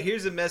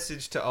 here's a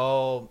message to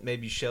all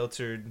maybe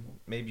sheltered.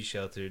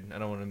 I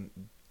don't want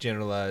to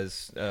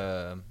generalize,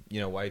 you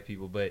know, white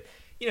people, but,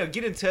 you know,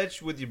 get in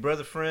touch with your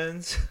brother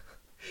friends.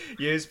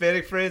 Your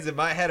Hispanic friends that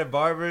might have a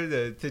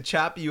barber to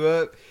chop you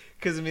up.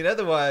 Because, I mean,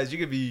 otherwise, you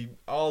could be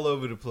all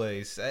over the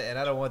place. And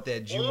I don't want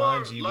that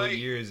Jumanji. Like, what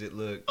year is it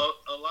look? A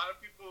lot of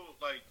people,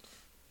 like,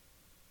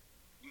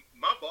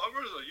 my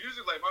barbers are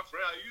usually, like, my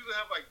friend, I usually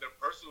have, like, their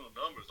personal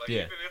numbers. Like,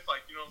 even if,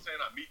 like, you know what I'm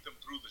saying, I meet them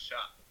through the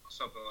shop or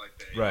something like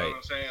that. You know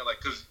what I'm saying?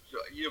 Like, because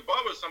your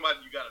barber is somebody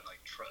you got to,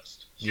 like,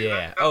 trust.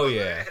 Yeah. Know? Oh,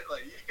 yeah.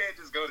 Like, you can't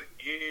just go to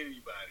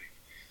anybody.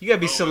 You got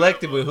to be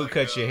selective with who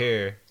cuts your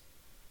hair.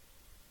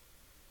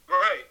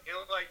 Right, and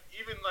like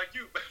even like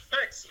you, in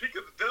fact, speak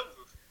of the devil,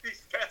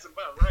 he's passing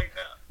by right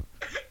now.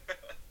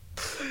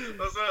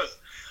 That's us.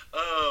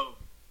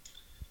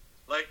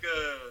 Like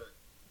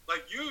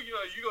you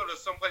know, you go to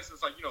some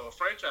places like, you know, a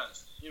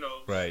franchise, you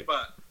know,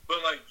 spot,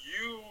 but like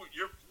you're,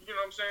 you know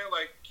what I'm saying,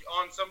 like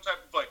on some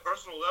type of like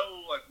personal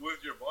level, like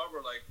with your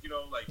barber, like, you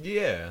know, like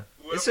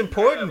it's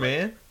important,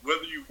 man. Like,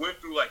 whether you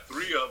went through like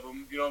 3 of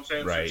them, you know what I'm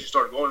saying, right. since you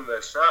started going to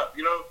that shop,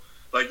 you know,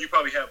 like you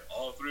probably have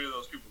all 3 of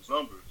those people's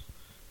numbers.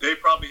 They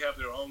probably have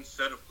their own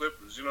set of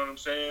clippers. You know what I'm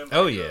saying? Like,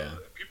 oh yeah.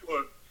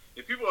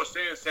 If people are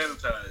staying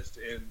sanitized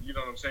and, you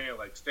know what I'm saying,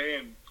 like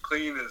staying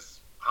clean as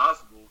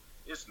possible,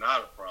 it's not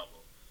a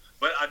problem.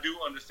 But I do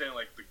understand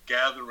like the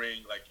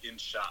gathering, like in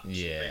shops, and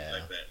things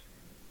like that.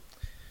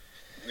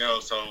 You know,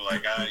 so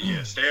like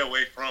stay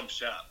away from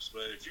shops.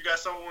 But if you got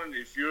someone,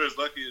 if you're as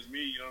lucky as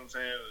me, you know what I'm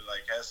saying,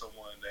 like has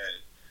someone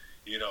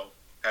that, you know,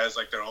 has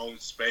like their own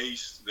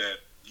space that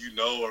you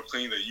know are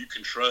clean, that you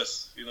can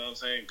trust. You know what I'm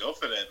saying? Go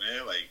for that,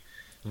 man. Like.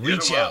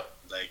 Reach out.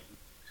 Like,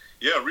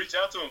 reach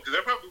out to them because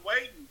they're probably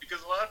waiting.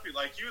 Because a lot of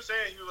people, like you were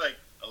saying,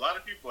 a lot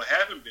of people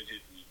haven't been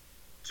hitting me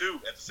too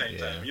at the same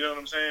time. You know what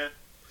I'm saying?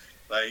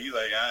 Like,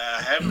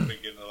 I haven't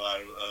been getting a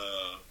lot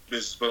of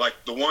business, but like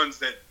the ones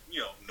that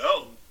you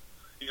know,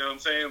 you know what I'm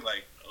saying?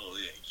 Like, oh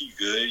yeah, he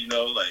good, you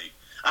know? Like,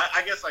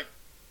 I guess like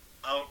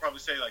I would probably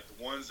say like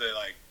the ones that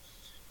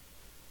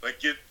like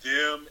get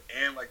them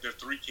and like their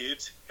 3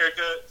 kids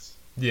haircuts.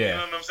 Yeah. You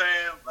know what I'm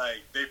saying?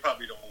 Like, they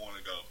probably don't want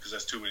to go because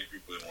that's too many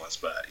people in one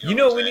spot. You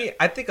know what we need?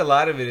 I think a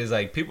lot of it is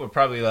like people are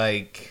probably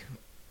like,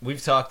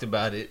 we've talked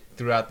about it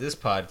throughout this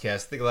podcast. I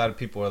think a lot of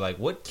people are like,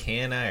 what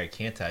can I or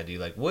can't I do?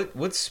 Like,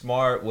 what's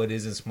smart? What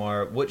isn't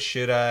smart? What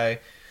shouldn't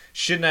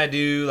I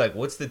do? Like,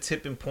 what's the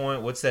tipping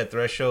point? What's that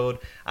threshold?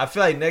 I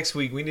feel like next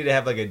week we need to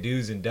have like a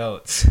do's and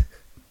don'ts.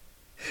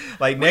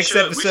 Like next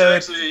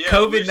episode,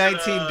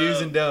 COVID-19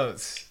 do's and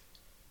don'ts.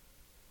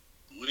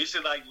 We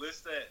should like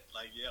list that,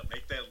 like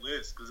make that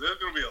list because there's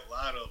gonna be a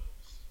lot of them.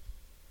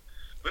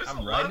 But it's I'm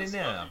a lot writing of it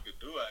stuff down. you could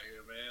do out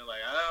here, man.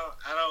 Like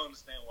I don't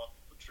understand why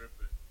people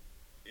tripping.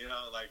 You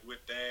know, like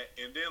with that,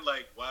 and then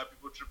like why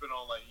people tripping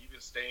on like even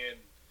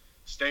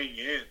staying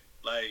in.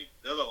 Like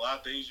there's a lot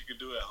of things you can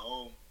do at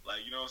home.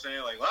 Like you know what I'm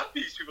saying. Like a lot of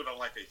these people don't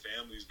like their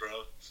families,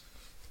 bro.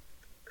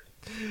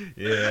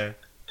 Yeah.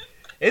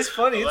 It's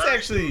funny. It's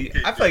actually,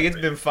 I feel like it's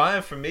been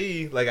fine for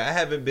me. Like I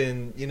haven't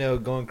been,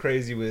 going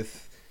crazy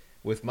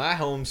with my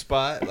home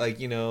spot. Like,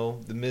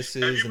 the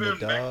missus and the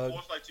dog. Have you been back and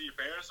forth, like, to your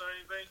parents or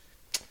anything?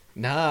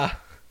 Nah.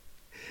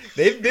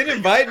 They've been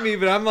inviting me,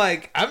 but I'm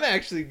like, I'm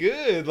actually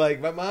good. Like,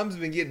 my mom's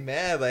been getting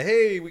mad. Like,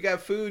 hey, we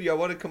got food. Y'all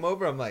want to come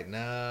over? I'm like,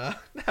 nah,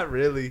 not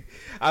really.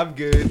 I'm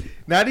good.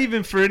 Not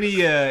even for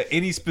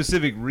any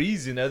specific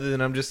reason other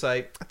than I'm just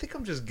like, I think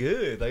I'm just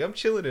good. Like, I'm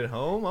chilling at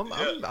home.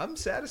 I'm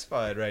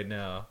satisfied right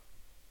now.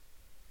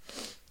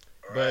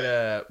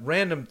 But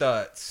random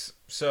thoughts.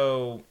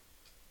 So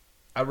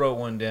I wrote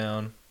one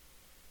down.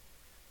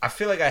 I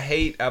feel like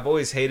I've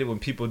always hated when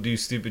people do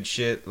stupid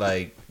shit,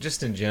 like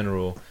just in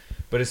general,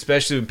 but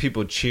especially when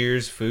people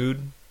cheers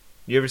food.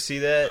 You ever see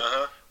that?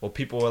 Uh-huh. Well,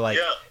 people will like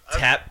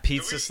tap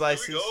pizza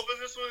slices. Did we go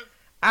over this one?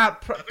 I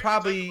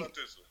probably.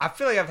 I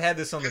feel like I've had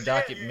this on the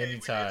docket many times.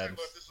 We talked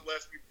about this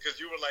last week because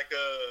you were like,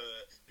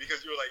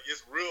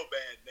 it's real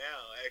bad now,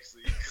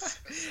 actually.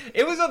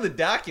 It was on the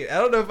docket. I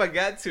don't know if I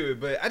got to it,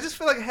 but I just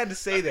feel like I had to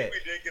say that. We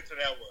did get to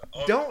that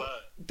one.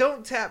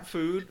 Don't tap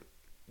food,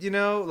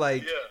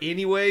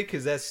 anyway,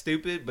 because that's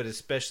stupid, but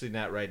especially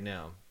not right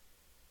now.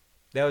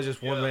 That was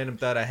just one random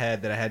thought I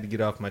had that I had to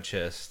get off my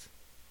chest.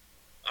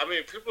 I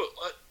mean, people,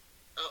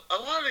 a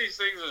lot of these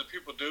things that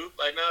people do,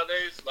 like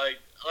nowadays, like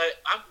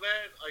I'm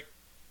glad, like,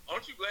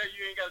 aren't you glad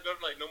you ain't got to go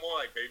to like no more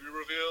like baby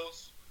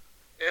reveals?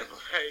 And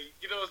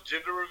like,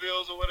 gender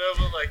reveals or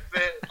whatever, like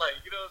that, like,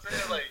 you know what I'm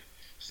saying? Like,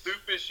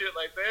 stupid shit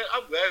like that.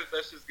 I'm glad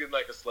that's just getting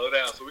like a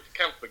slowdown so we can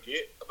kind of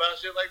forget about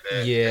shit like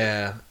that.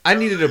 Yeah. I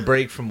needed a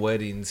break from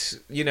weddings.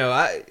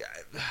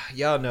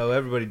 Y'all know,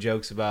 everybody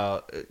jokes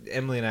about,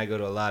 Emily and I go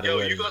to a lot of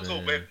weddings. You go to a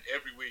wedding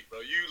every week,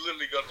 bro. You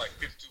literally go to like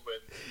 52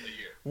 weddings a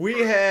year.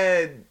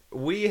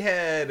 We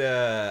had,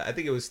 I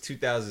think it was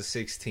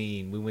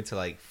 2016, we went to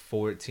like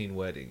 14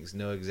 weddings,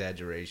 no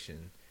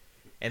exaggeration.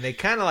 And they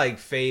kind of like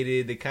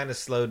faded. They kind of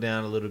slowed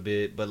down a little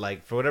bit. But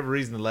like for whatever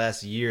reason, the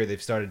last year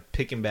they've started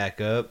picking back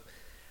up.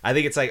 I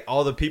think it's like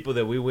all the people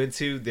that we went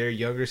to, their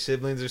younger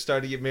siblings are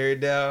starting to get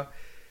married now.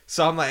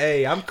 So I'm like,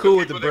 hey, I'm cool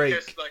with the break.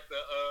 Catch, like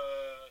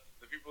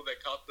the people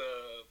that caught the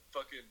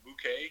fucking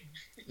bouquet.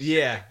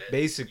 Yeah,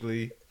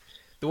 basically,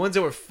 the ones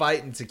that were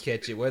fighting to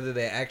catch it, whether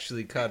they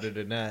actually caught it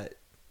or not.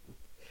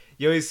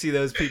 You always see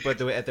those people at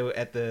the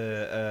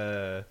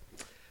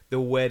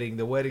wedding.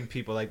 The wedding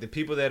people, like the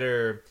people that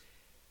are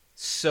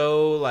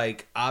so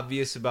like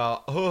obvious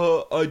about,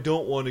 I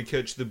don't want to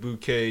catch the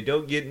bouquet,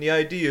 don't get any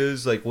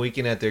ideas, like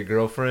winking at their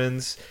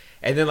girlfriends,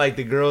 and then like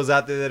the girls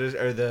out there that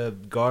are, or the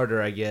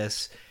garter, I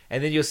guess,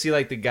 and then you'll see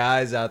like the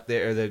guys out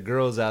there or the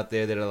girls out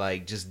there that are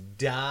like just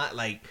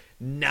like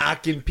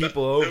knocking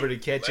people over to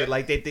catch it,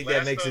 like they think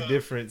that makes a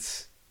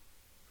difference.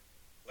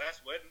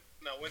 Last wedding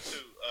I went to,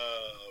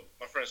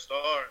 my friend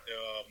Star,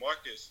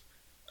 Marcus,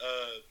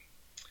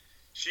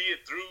 she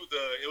had threw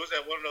it was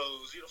at one of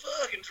those,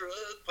 fucking drug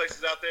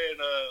places out there in,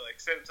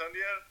 like, San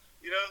Antonio,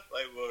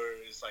 like, where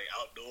it's, like,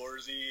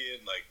 outdoorsy,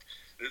 and, like,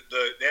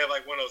 they have,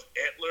 like, one of those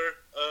antler,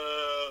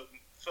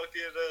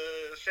 fucking,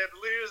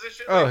 chandeliers and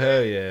shit. Oh, like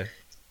hell that. yeah.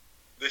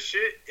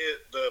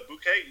 The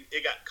bouquet,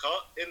 it got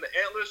caught in the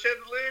antler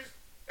chandelier,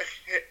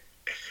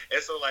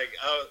 and so, like,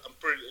 I'm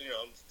pretty,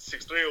 I'm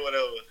 6'3" or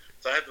whatever,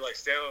 so I had to, like,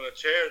 stand on a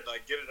chair and,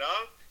 like, get it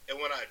off. And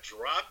when I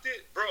dropped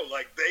it, bro,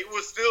 like, they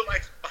were still,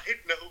 like,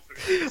 fighting over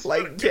it.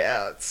 Like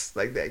counts.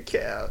 Like that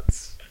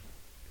counts.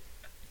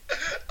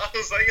 I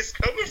was like, it's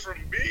coming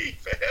from me,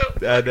 fam.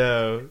 I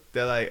know.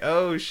 They're like,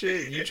 oh,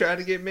 shit, you trying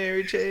to get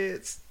married,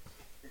 Chance?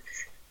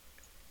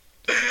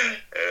 And,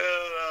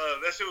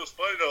 that shit was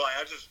funny, though. Like,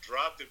 I just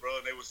dropped it, bro,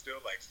 and they were still,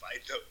 like,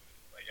 fighting over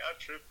it. Like, y'all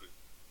tripping.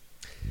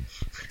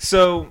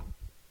 So,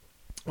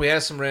 we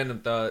have some random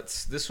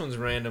thoughts. This one's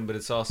random, but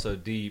it's also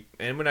deep.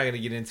 And we're not going to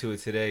get into it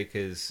today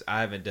because I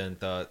haven't done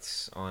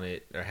thoughts on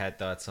it or had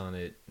thoughts on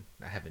it.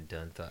 I haven't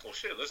done thoughts. Well,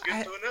 shit, let's get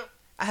into it now.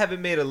 I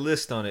haven't made a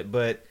list on it,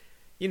 but,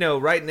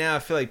 right now I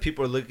feel like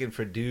people are looking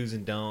for do's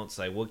and don'ts.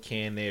 Like, what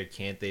can they or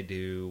can't they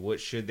do? What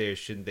should they or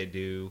shouldn't they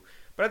do?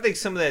 But I think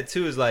some of that,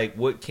 too, is like,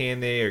 what can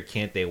they or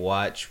can't they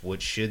watch?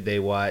 What should they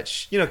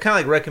watch? Kind of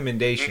like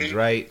recommendations,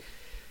 right?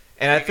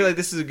 And I feel like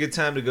this is a good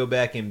time to go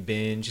back and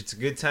binge. It's a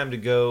good time to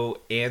go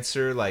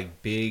answer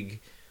like big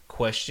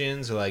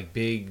questions or like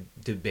big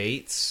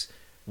debates.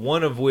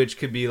 One of which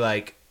could be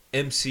like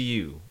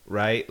MCU,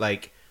 right?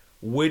 Like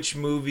which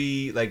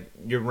movie, like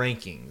your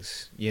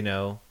rankings, you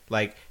know,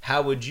 like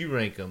how would you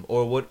rank them,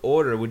 or what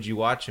order would you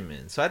watch them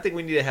in? So I think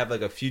we need to have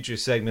like a future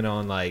segment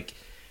on like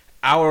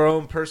our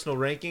own personal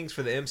rankings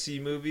for the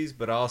MCU movies,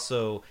 but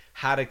also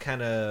how to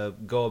kind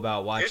of go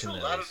about watching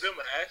those. There's a lot of them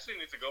I actually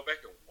need to go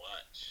back and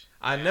watch.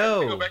 I know.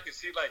 I need to go back and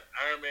see like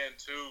Iron Man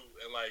 2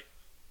 and like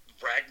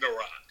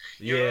Ragnarok.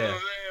 You know what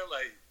I'm saying?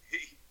 Like,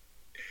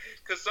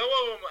 because some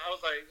of them I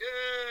was like,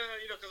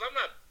 yeah, you know, because I'm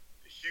not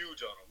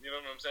huge on them. You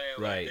know what I'm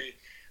saying? Right.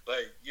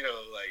 Like, you know,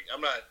 like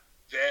I'm not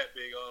that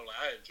big on them.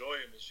 Like, I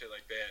enjoy them and shit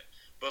like that.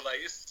 But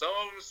like, some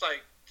of them it's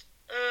like,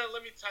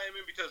 let me tie them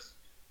in, because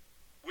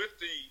with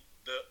the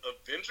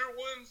Avenger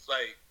ones,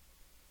 like,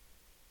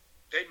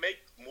 they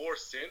make more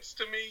sense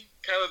to me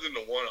kind of than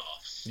the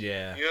one-offs.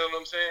 Yeah. You know what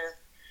I'm saying?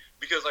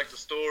 Because, like, the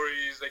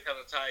stories, they kind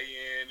of tie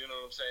in, you know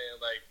what I'm saying?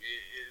 Like,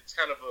 it's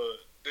kind of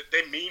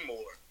they mean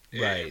more.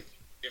 Right.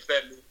 If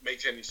that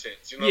makes any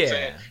sense. You know what I'm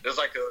saying? There's,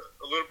 like,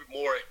 a little bit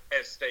more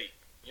at stake.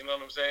 You know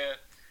what I'm saying?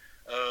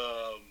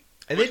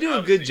 And they do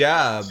a good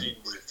job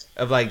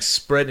of, like,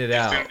 spreading it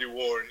out. Infinity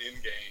War and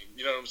Endgame.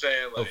 You know what I'm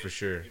saying? Like, for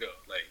sure. You know,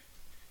 like,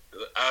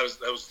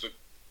 that was the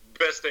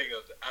best thing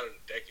out of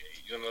the decade.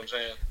 You know what I'm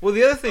saying? Well,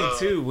 the other thing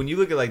too, when you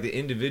look at like the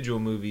individual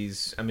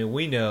movies, I mean,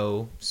 we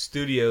know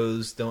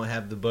studios don't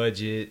have the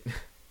budget,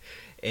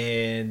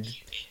 and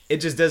it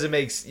just doesn't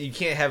make. You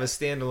can't have a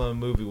standalone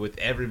movie with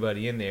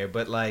everybody in there.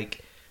 But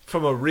like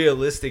from a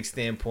realistic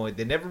standpoint,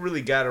 they never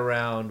really got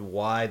around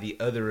why the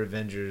other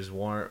Avengers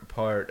weren't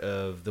part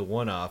of the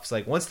one-offs.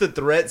 Like once the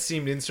threat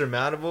seemed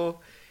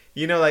insurmountable,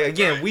 you know, like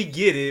again, we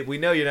get it. We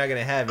know you're not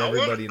going to have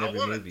everybody in every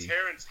movie. I want a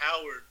Terrence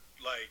Howard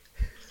like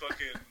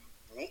fucking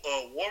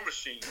War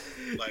Machine,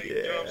 like,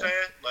 you know what I'm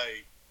saying?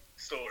 Like,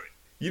 story.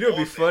 You know,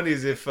 what'd be funny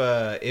is if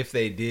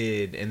they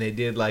did, and they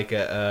did like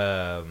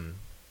a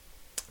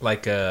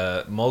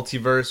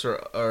multiverse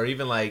or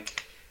even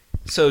like,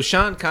 so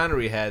Sean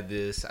Connery had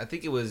this. I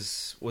think it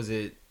was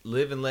it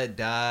Live and Let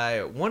Die,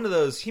 or one of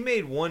those. He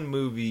made one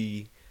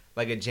movie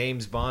like a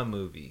James Bond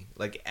movie,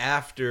 like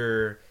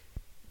after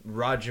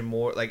Roger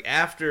Moore, like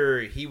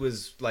after he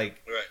was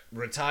like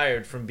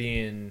retired from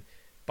being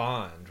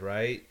Bond,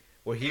 right?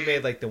 Where he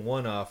made like the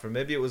one-off, or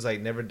maybe it was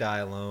like Never Die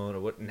Alone, or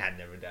what? Not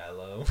Never Die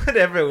Alone,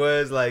 whatever it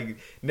was, like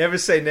Never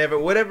Say Never,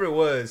 whatever it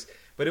was.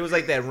 But it was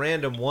like that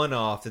random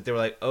one-off that they were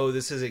like, "Oh,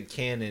 this isn't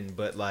canon,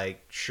 but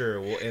like,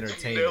 sure, we'll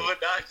entertain it." Never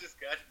Die just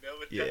got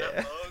Never Die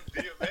Alone.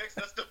 DMX,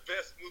 that's the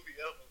best movie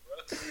ever,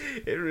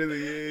 bro. It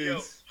really is. Yo,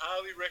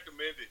 highly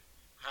recommended.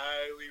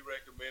 Highly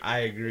recommended. I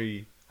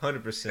agree,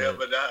 100%.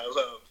 Never Die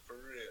Alone, for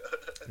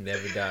real.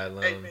 Never Die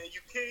Alone. Hey man,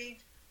 you king?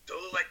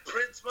 Don't look like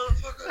Prince,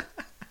 motherfucker.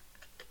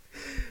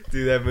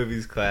 Dude, that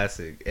movie's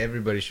classic.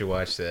 Everybody should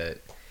watch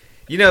that.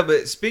 You know,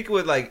 but speaking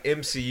with like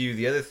MCU,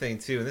 the other thing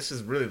too, and this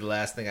is really the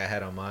last thing I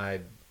had on my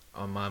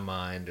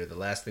mind, or the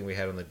last thing we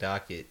had on the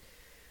docket.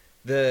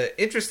 The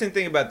interesting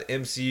thing about the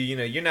MCU, you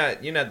know, you're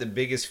not the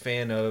biggest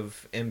fan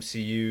of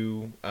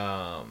MCU.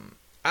 I'm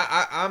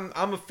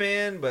a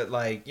fan, but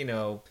like, you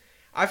know,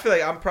 I feel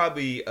like I'm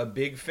probably a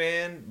big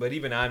fan, but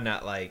even I'm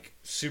not like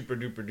super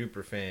duper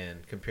duper fan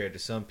compared to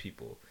some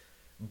people.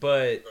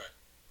 But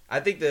I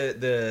think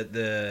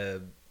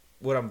the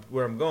where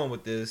I'm going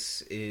with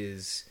this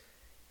is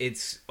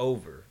it's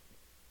over,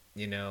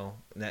 you know.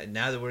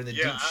 Now that we're in the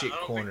deep shit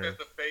corner. I don't think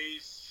that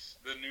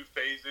the new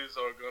phases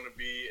are going to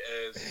be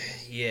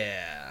as.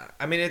 Yeah,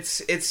 I mean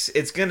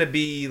it's going to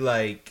be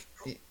like.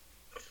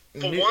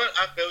 For one,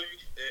 I feel you.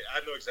 I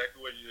know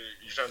exactly what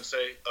you're trying to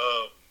say.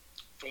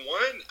 For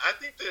one, I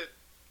think that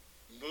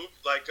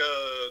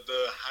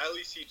the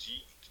highly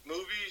CG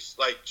movies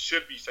like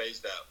should be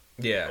phased out.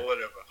 Yeah. Or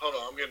whatever. Hold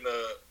on, I'm getting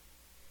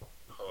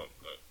hold on.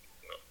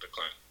 No,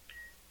 decline.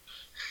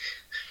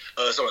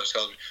 Somebody's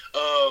calling me.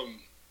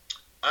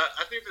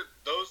 I think that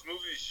those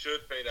movies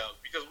should fade out,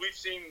 because we've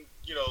seen,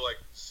 you know, like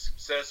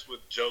success with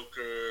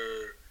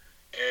Joker,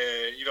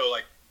 and you know,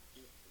 like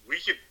we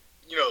could,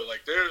 you know,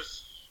 like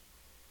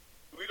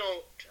we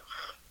don't.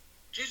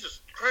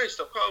 Jesus Christ,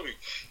 stop calling me.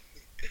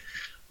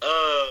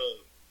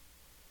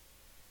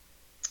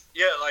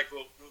 Yeah, like,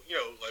 well, you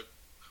know, like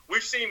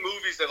we've seen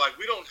movies that like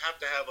we don't have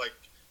to have like,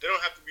 they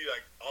don't have to be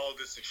like all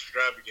this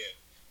extravagant.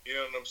 You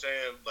know what I'm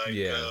saying? Like,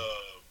 they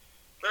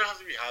don't have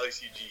to be highly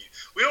CG.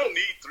 We don't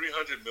need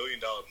 $300 million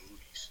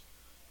movies.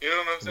 You know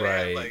what I'm saying?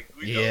 Right. Like,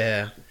 we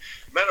don't.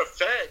 Matter of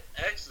fact,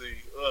 actually,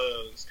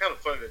 it's kind of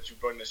funny that you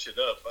bring this shit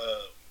up.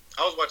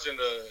 I was watching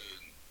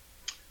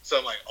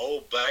some like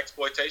old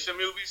blaxploitation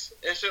movies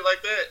and shit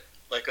like that,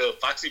 like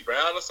Foxy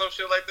Brown or some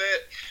shit like that.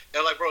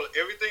 And like, bro,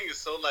 everything is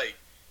so like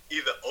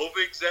either over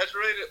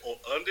exaggerated or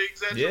under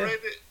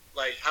exaggerated.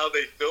 Like how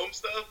they film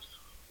stuff.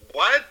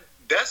 Why?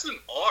 That's an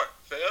art,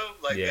 fam.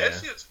 Like that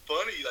shit's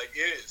funny, like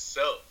in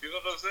itself. You know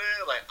what I'm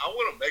saying? Like I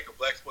want to make a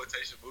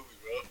blaxploitation movie,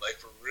 bro. Like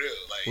for real.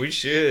 Like we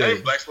should. Not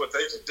even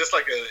blaxploitation, just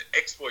like an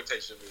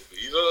exploitation movie.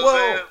 You know what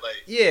I'm saying?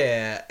 Like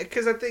yeah,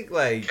 because I think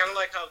like kind of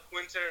like how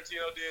Quentin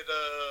Tarantino did,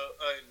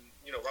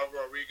 Robert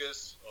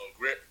Rodriguez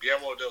or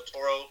Guillermo del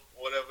Toro,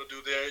 whatever,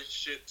 do their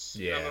shits.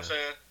 Yeah. You know what I'm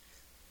saying?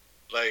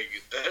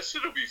 Like, that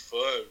shit'll be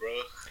fun,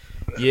 bro.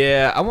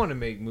 Yeah, I want to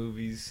make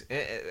movies.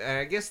 And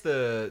I guess to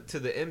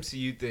the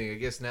MCU thing, I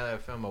guess now that I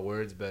found my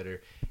words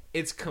better,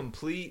 it's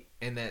complete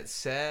and that's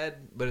sad,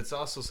 but it's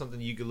also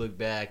something you could look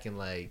back and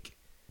like,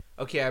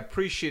 okay, I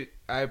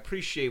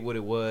appreciate what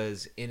it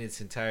was in its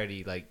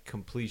entirety, like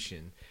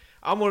completion.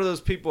 I'm one of those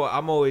people,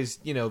 I'm always,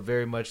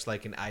 very much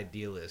like an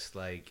idealist.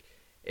 Like,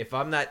 if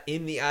I'm not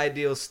in the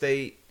ideal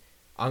state,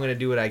 I'm going to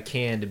do what I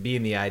can to be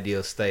in the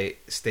ideal state,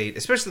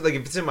 especially like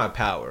if it's in my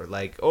power.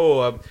 Like,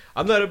 oh,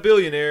 I'm not a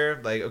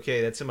billionaire. Like,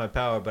 okay, that's in my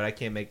power, but I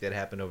can't make that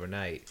happen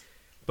overnight.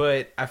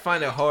 But I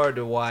find it hard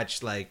to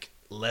watch like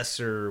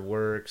lesser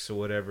works or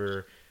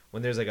whatever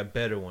when there's like a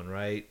better one,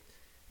 right?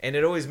 And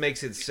it always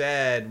makes it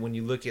sad when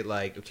you look at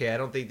like, okay, I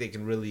don't think they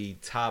can really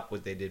top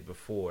what they did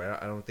before.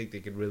 I don't think they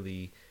could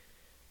really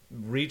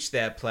reach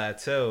that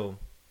plateau.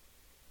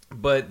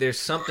 But there's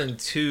something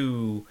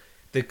to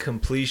the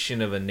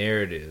completion of a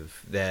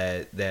narrative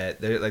that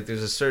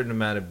there's a certain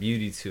amount of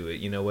beauty to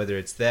it, whether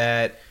it's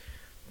that,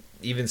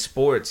 even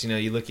sports,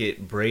 you look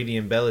at Brady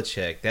and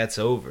Belichick, that's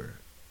over.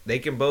 They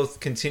can both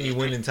continue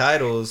winning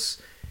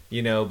titles,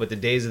 but the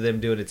days of them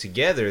doing it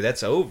together,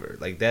 that's over.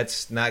 Like,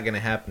 that's not going to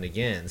happen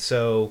again.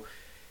 So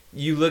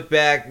you look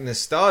back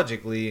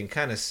nostalgically and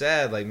kind of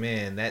sad, like,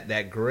 man,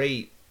 that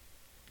great,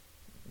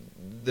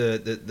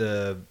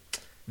 the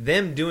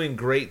them doing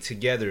great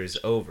together is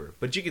over,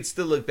 but you could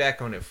still look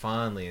back on it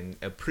fondly and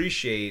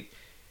appreciate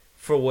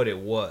for what it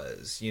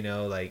was.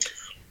 Like,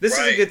 this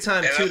is a good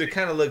time too to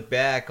kind of look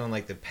back on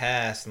like the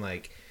past and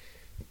like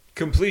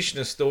completion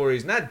of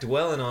stories, not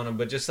dwelling on them,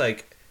 but just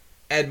like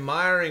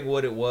admiring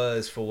what it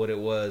was for what it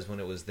was when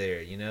it was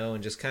there,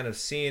 and just kind of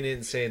seeing it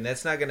and saying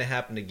that's not going to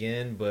happen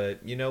again.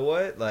 But you know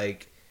what?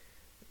 Like,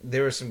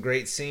 there were some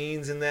great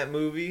scenes in that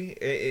movie,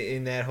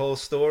 in that whole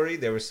story.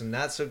 There were some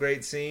not so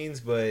great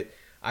scenes, but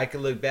I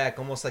could look back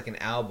almost like an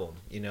album,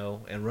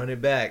 and run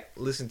it back,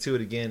 listen to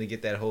it again to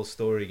get that whole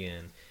story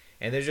again.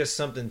 And there's just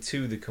something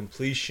to the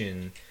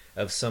completion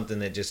of something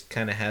that just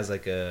kind of has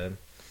like a,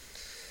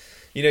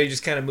 you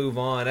just kind of move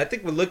on. I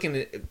think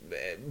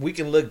we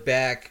can look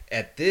back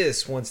at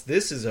this once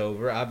this is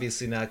over,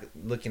 obviously not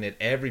looking at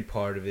every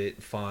part of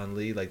it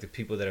fondly, like the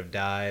people that have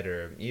died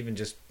or even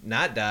just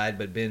not died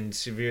but been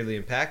severely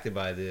impacted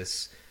by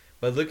this,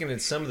 but looking at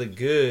some of the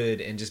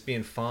good and just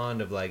being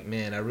fond of like,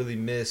 man, I really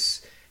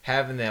miss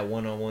having that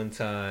one-on-one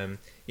time,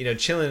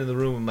 chilling in the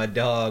room with my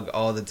dog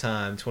all the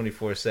time,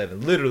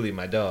 24/7, literally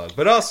my dog,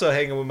 but also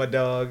hanging with my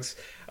dogs,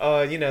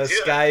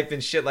 Skype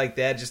and shit like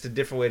that, just a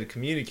different way to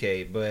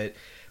communicate. But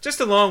just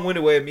a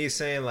long-winded way of me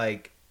saying,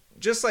 like,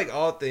 just like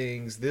all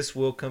things, this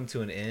will come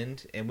to an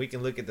end, and we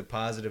can look at the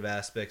positive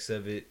aspects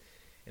of it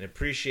and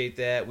appreciate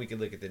that. We can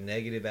look at the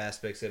negative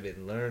aspects of it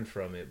and learn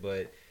from it,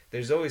 but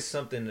there's always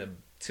something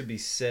to be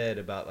said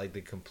about, like,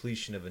 the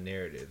completion of a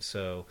narrative.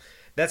 So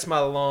that's my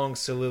long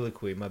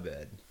soliloquy. My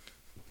bad.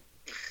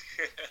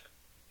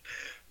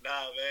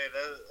 Nah, man,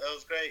 that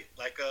was great.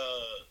 Like,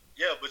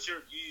 yeah, but you're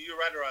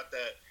right about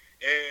that,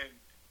 and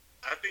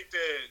I think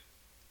that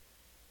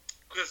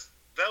because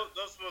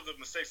those were the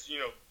mistakes.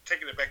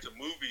 Taking it back to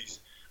movies,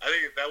 I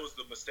think that was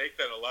the mistake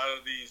that a lot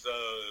of these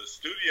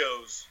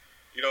studios,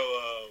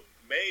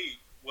 made,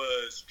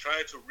 was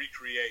trying to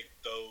recreate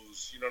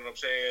those. You know what I'm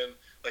saying?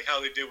 Like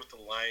how they did with the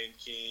Lion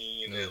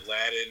King and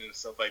Aladdin and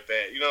stuff like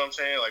that. You know what I'm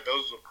saying? Like,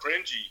 those were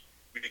cringy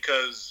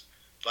because,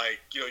 like,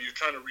 you're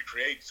trying to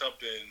recreate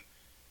something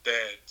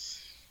that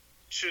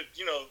should,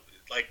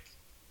 like,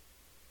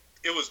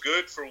 it was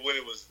good for when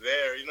it was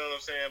there. You know what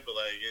I'm saying? But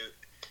like,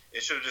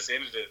 it should have just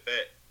ended at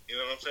that. You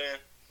know what I'm saying?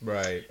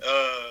 Right.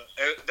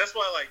 And that's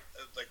why, like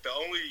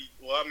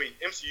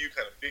MCU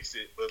kind of fixed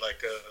it, but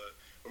like,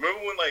 remember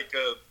when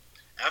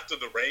after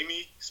the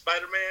Raimi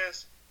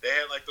Spider-Mans, they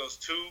had like those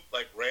two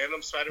like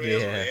random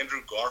Spider-Mans with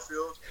Andrew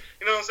Garfield.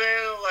 You know what I'm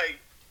saying? Like,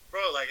 bro,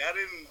 like I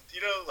didn't,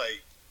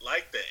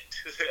 like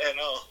that at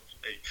all.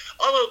 Like,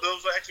 although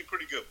those were actually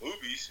pretty good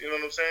movies. You know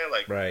what I'm saying?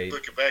 Like,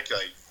 looking back,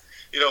 like,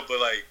 but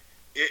like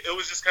it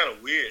was just kind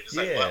of weird. It's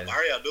like, why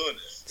are y'all doing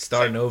this?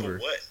 Starting like, over.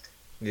 For what?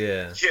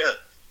 Yeah. Yeah.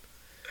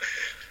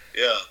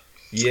 Yeah.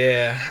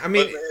 Yeah. I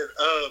mean. But, man,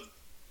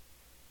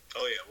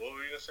 oh yeah, what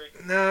were you gonna say?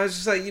 No, it's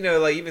just like,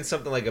 like even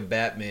something like a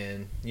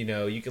Batman,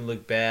 you can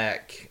look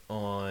back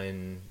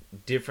on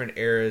different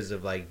eras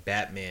of like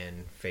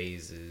Batman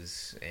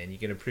phases and you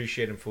can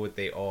appreciate them for what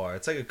they are.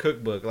 It's like a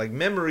cookbook. Like,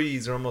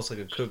 memories are almost like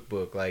a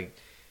cookbook. Like,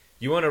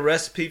 you want a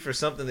recipe for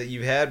something that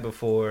you've had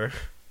before,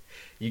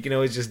 you can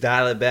always just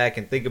dial it back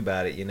and think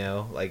about it,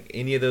 like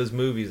any of those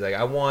movies. Like,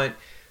 I want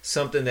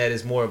something that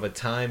is more of a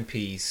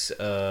timepiece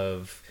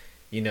of,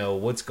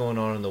 what's going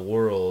on in the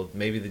world.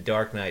 Maybe the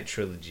Dark Knight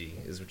trilogy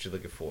is what you're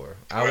looking for.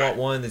 I want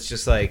one that's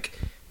just like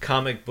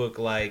comic book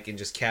like and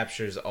just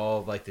captures all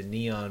of like the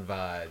neon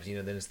vibes.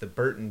 Then it's the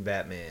Burton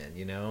Batman.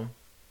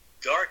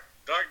 Dark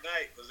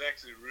Knight was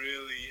actually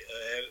really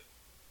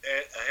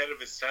ahead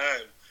of its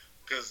time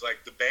because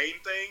like the Bane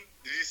thing.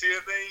 Did you see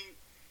the thing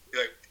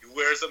He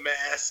wears a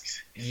mask.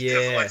 He Yeah.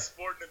 does like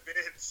sporting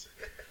events.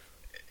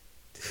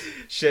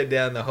 Shut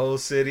down the whole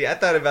city. I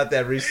thought about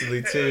that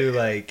recently too.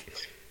 Like,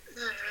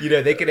 you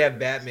know, they could have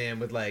Batman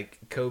with like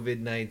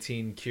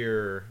COVID-19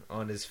 cure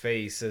on his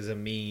face as a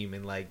meme,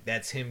 and like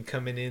that's him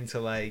coming into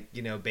like,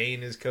 you know,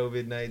 Bane is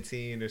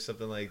COVID-19 or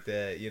something like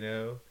that. You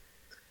know,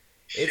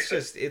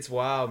 it's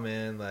wild,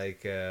 man.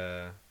 Like,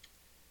 yeah,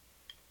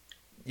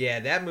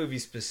 that movie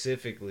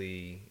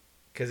specifically,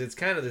 because it's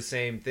kind of the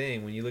same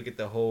thing when you look at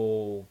the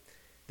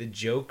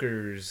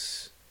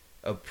Joker's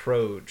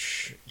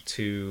approach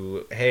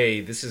to, hey,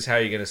 this is how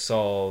you're gonna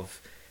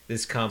solve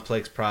this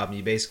complex problem.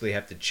 You basically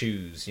have to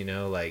choose, you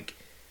know, like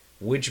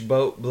which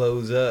boat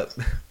blows up.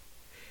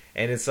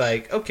 And it's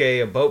like,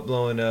 okay, a boat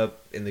blowing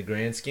up in the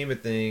grand scheme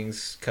of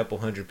things, a couple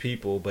hundred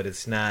people, but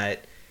it's not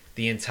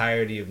the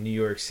entirety of New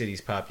York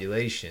City's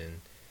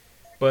population.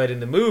 But in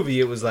the movie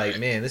it was like,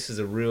 man, this is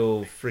a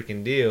real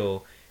freaking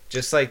deal.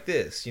 Just like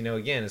this, you know,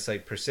 again, it's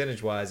like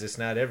percentage wise it's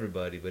not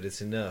everybody, but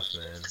it's enough,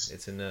 man.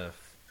 It's enough.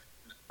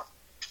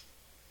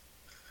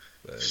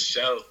 But,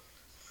 Show.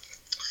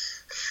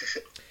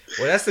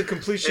 well, that's the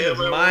completion of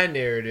my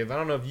narrative. I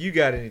don't know if you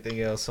got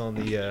anything else on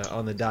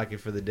the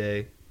docket for the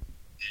day.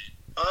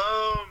 Nah,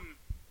 man.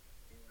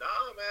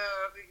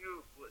 I think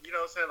you know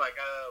what I'm saying. Like,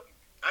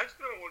 I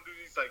actually don't want to do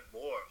these like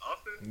more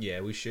often.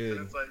 Yeah, we should.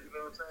 It's like, you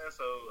know what I'm saying.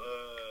 So,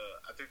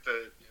 I think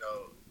that, you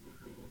know,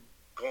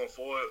 going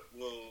forward,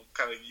 we'll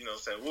kind of, you know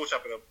what I'm saying, we'll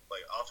chop it up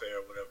like off air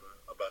or whatever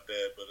about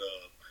that. But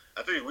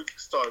I think we can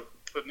start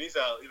putting these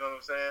out. You know what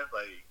I'm saying?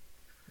 Like,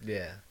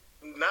 Yeah.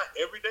 not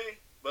every day,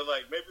 but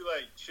like maybe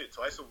like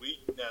twice a week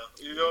now.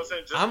 You know what I'm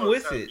saying? Just I'm for the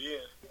with time it. being.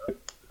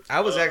 I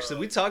was actually,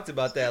 we talked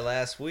about that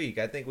last week.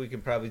 I think we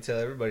can probably tell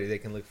everybody they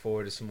can look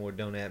forward to some more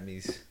Don't At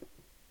Me's.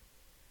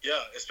 Yeah,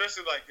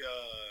 especially like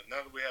now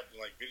that we have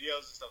like videos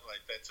and stuff like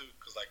that too,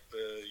 because like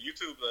the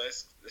YouTube,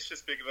 it's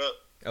just picking up.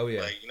 Oh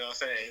yeah. Like, you know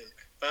what I'm saying?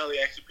 Finally,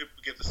 actually, people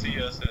get to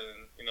see us,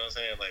 and you know what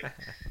I'm saying, like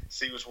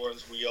see which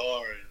ones we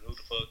are and who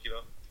the fuck, you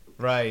know.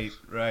 Right.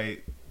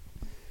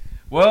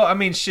 Well, I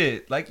mean,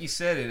 shit. Like you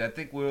said it, I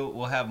think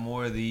we'll have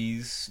more of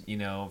these. You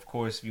know, of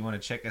course, if you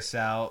want to check us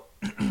out,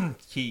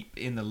 keep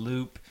in the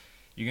loop.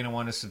 You're gonna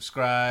want to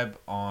subscribe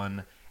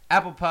on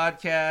Apple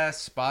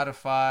Podcasts,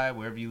 Spotify,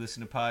 wherever you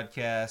listen to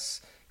podcasts.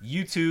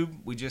 YouTube,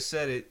 we just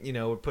said it. You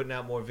know, we're putting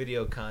out more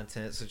video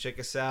content, so check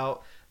us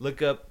out.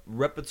 Look up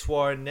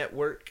Repertoire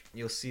Network.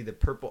 You'll see the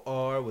purple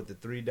R with the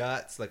 3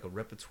 dots, like a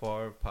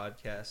repertoire of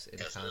podcasts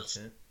and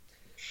content.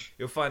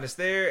 You'll find us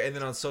there, and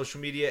then on social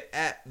media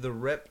at the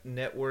Rep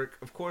Network.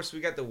 Of course, we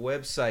got the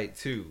website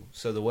too.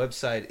 So the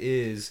website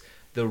is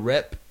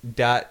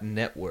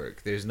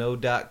therep.network. There's no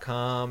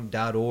 .com,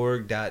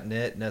 .org,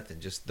 .net, nothing.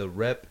 Just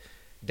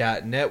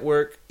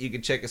therep.network. You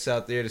can check us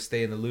out there to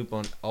stay in the loop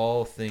on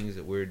all things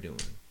that we're doing.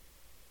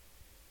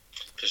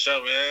 For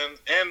sure, man.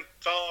 And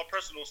follow our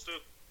personals too.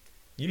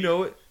 You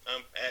know it.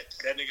 At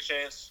that nigga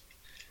Chance.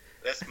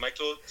 That's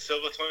Michael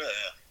Silva 20.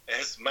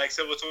 That's Mike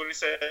Silva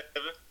 27.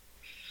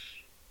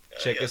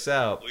 Check us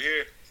out. We're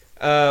here.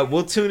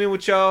 We'll tune in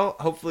with y'all.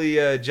 Hopefully,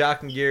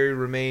 Jock and Gary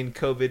remain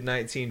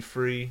COVID-19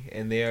 free,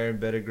 and they are in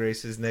better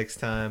graces next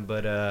time.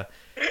 But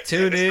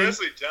tune in.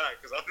 Especially Jock,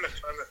 because I'm not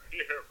trying to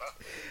hear about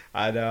it.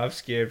 I know, I'm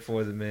scared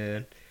for the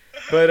man.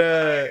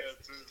 But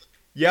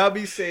y'all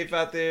be safe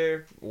out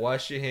there.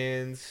 Wash your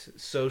hands.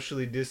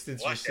 Socially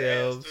distance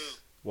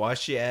yourselves.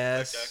 Wash your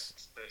ass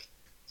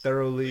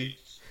thoroughly.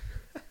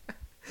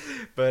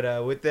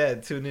 But with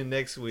that, tune in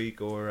next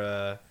week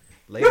or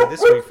later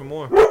this week for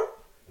more.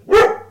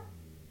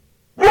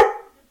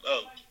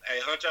 Oh, hey,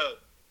 Huncho.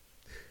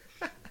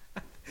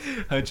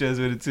 Huncho's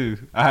with it too.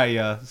 All right,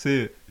 y'all.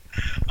 See it.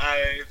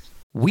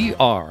 We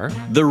are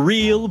the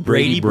real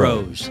Brady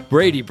Bros.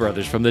 Brady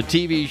Brothers from the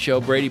TV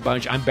show Brady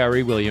Bunch. I'm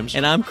Barry Williams.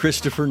 And I'm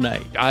Christopher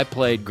Knight. I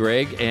played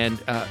Greg. And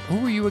who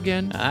were you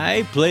again?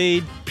 I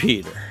played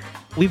Peter.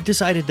 We've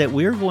decided that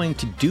we're going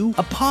to do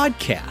a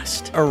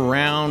podcast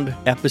around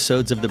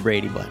episodes of the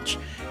Brady Bunch.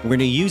 We're going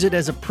to use it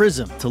as a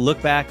prism to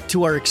look back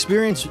to our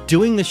experience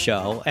doing the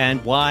show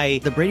and why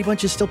the Brady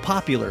Bunch is still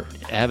popular.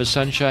 Have a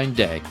sunshine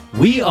day.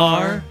 We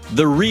are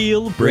the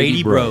real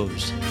Brady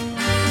Bros.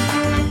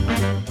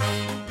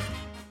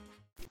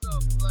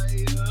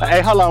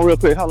 Hey, hold on real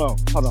quick. Hold on.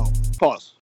 Pause.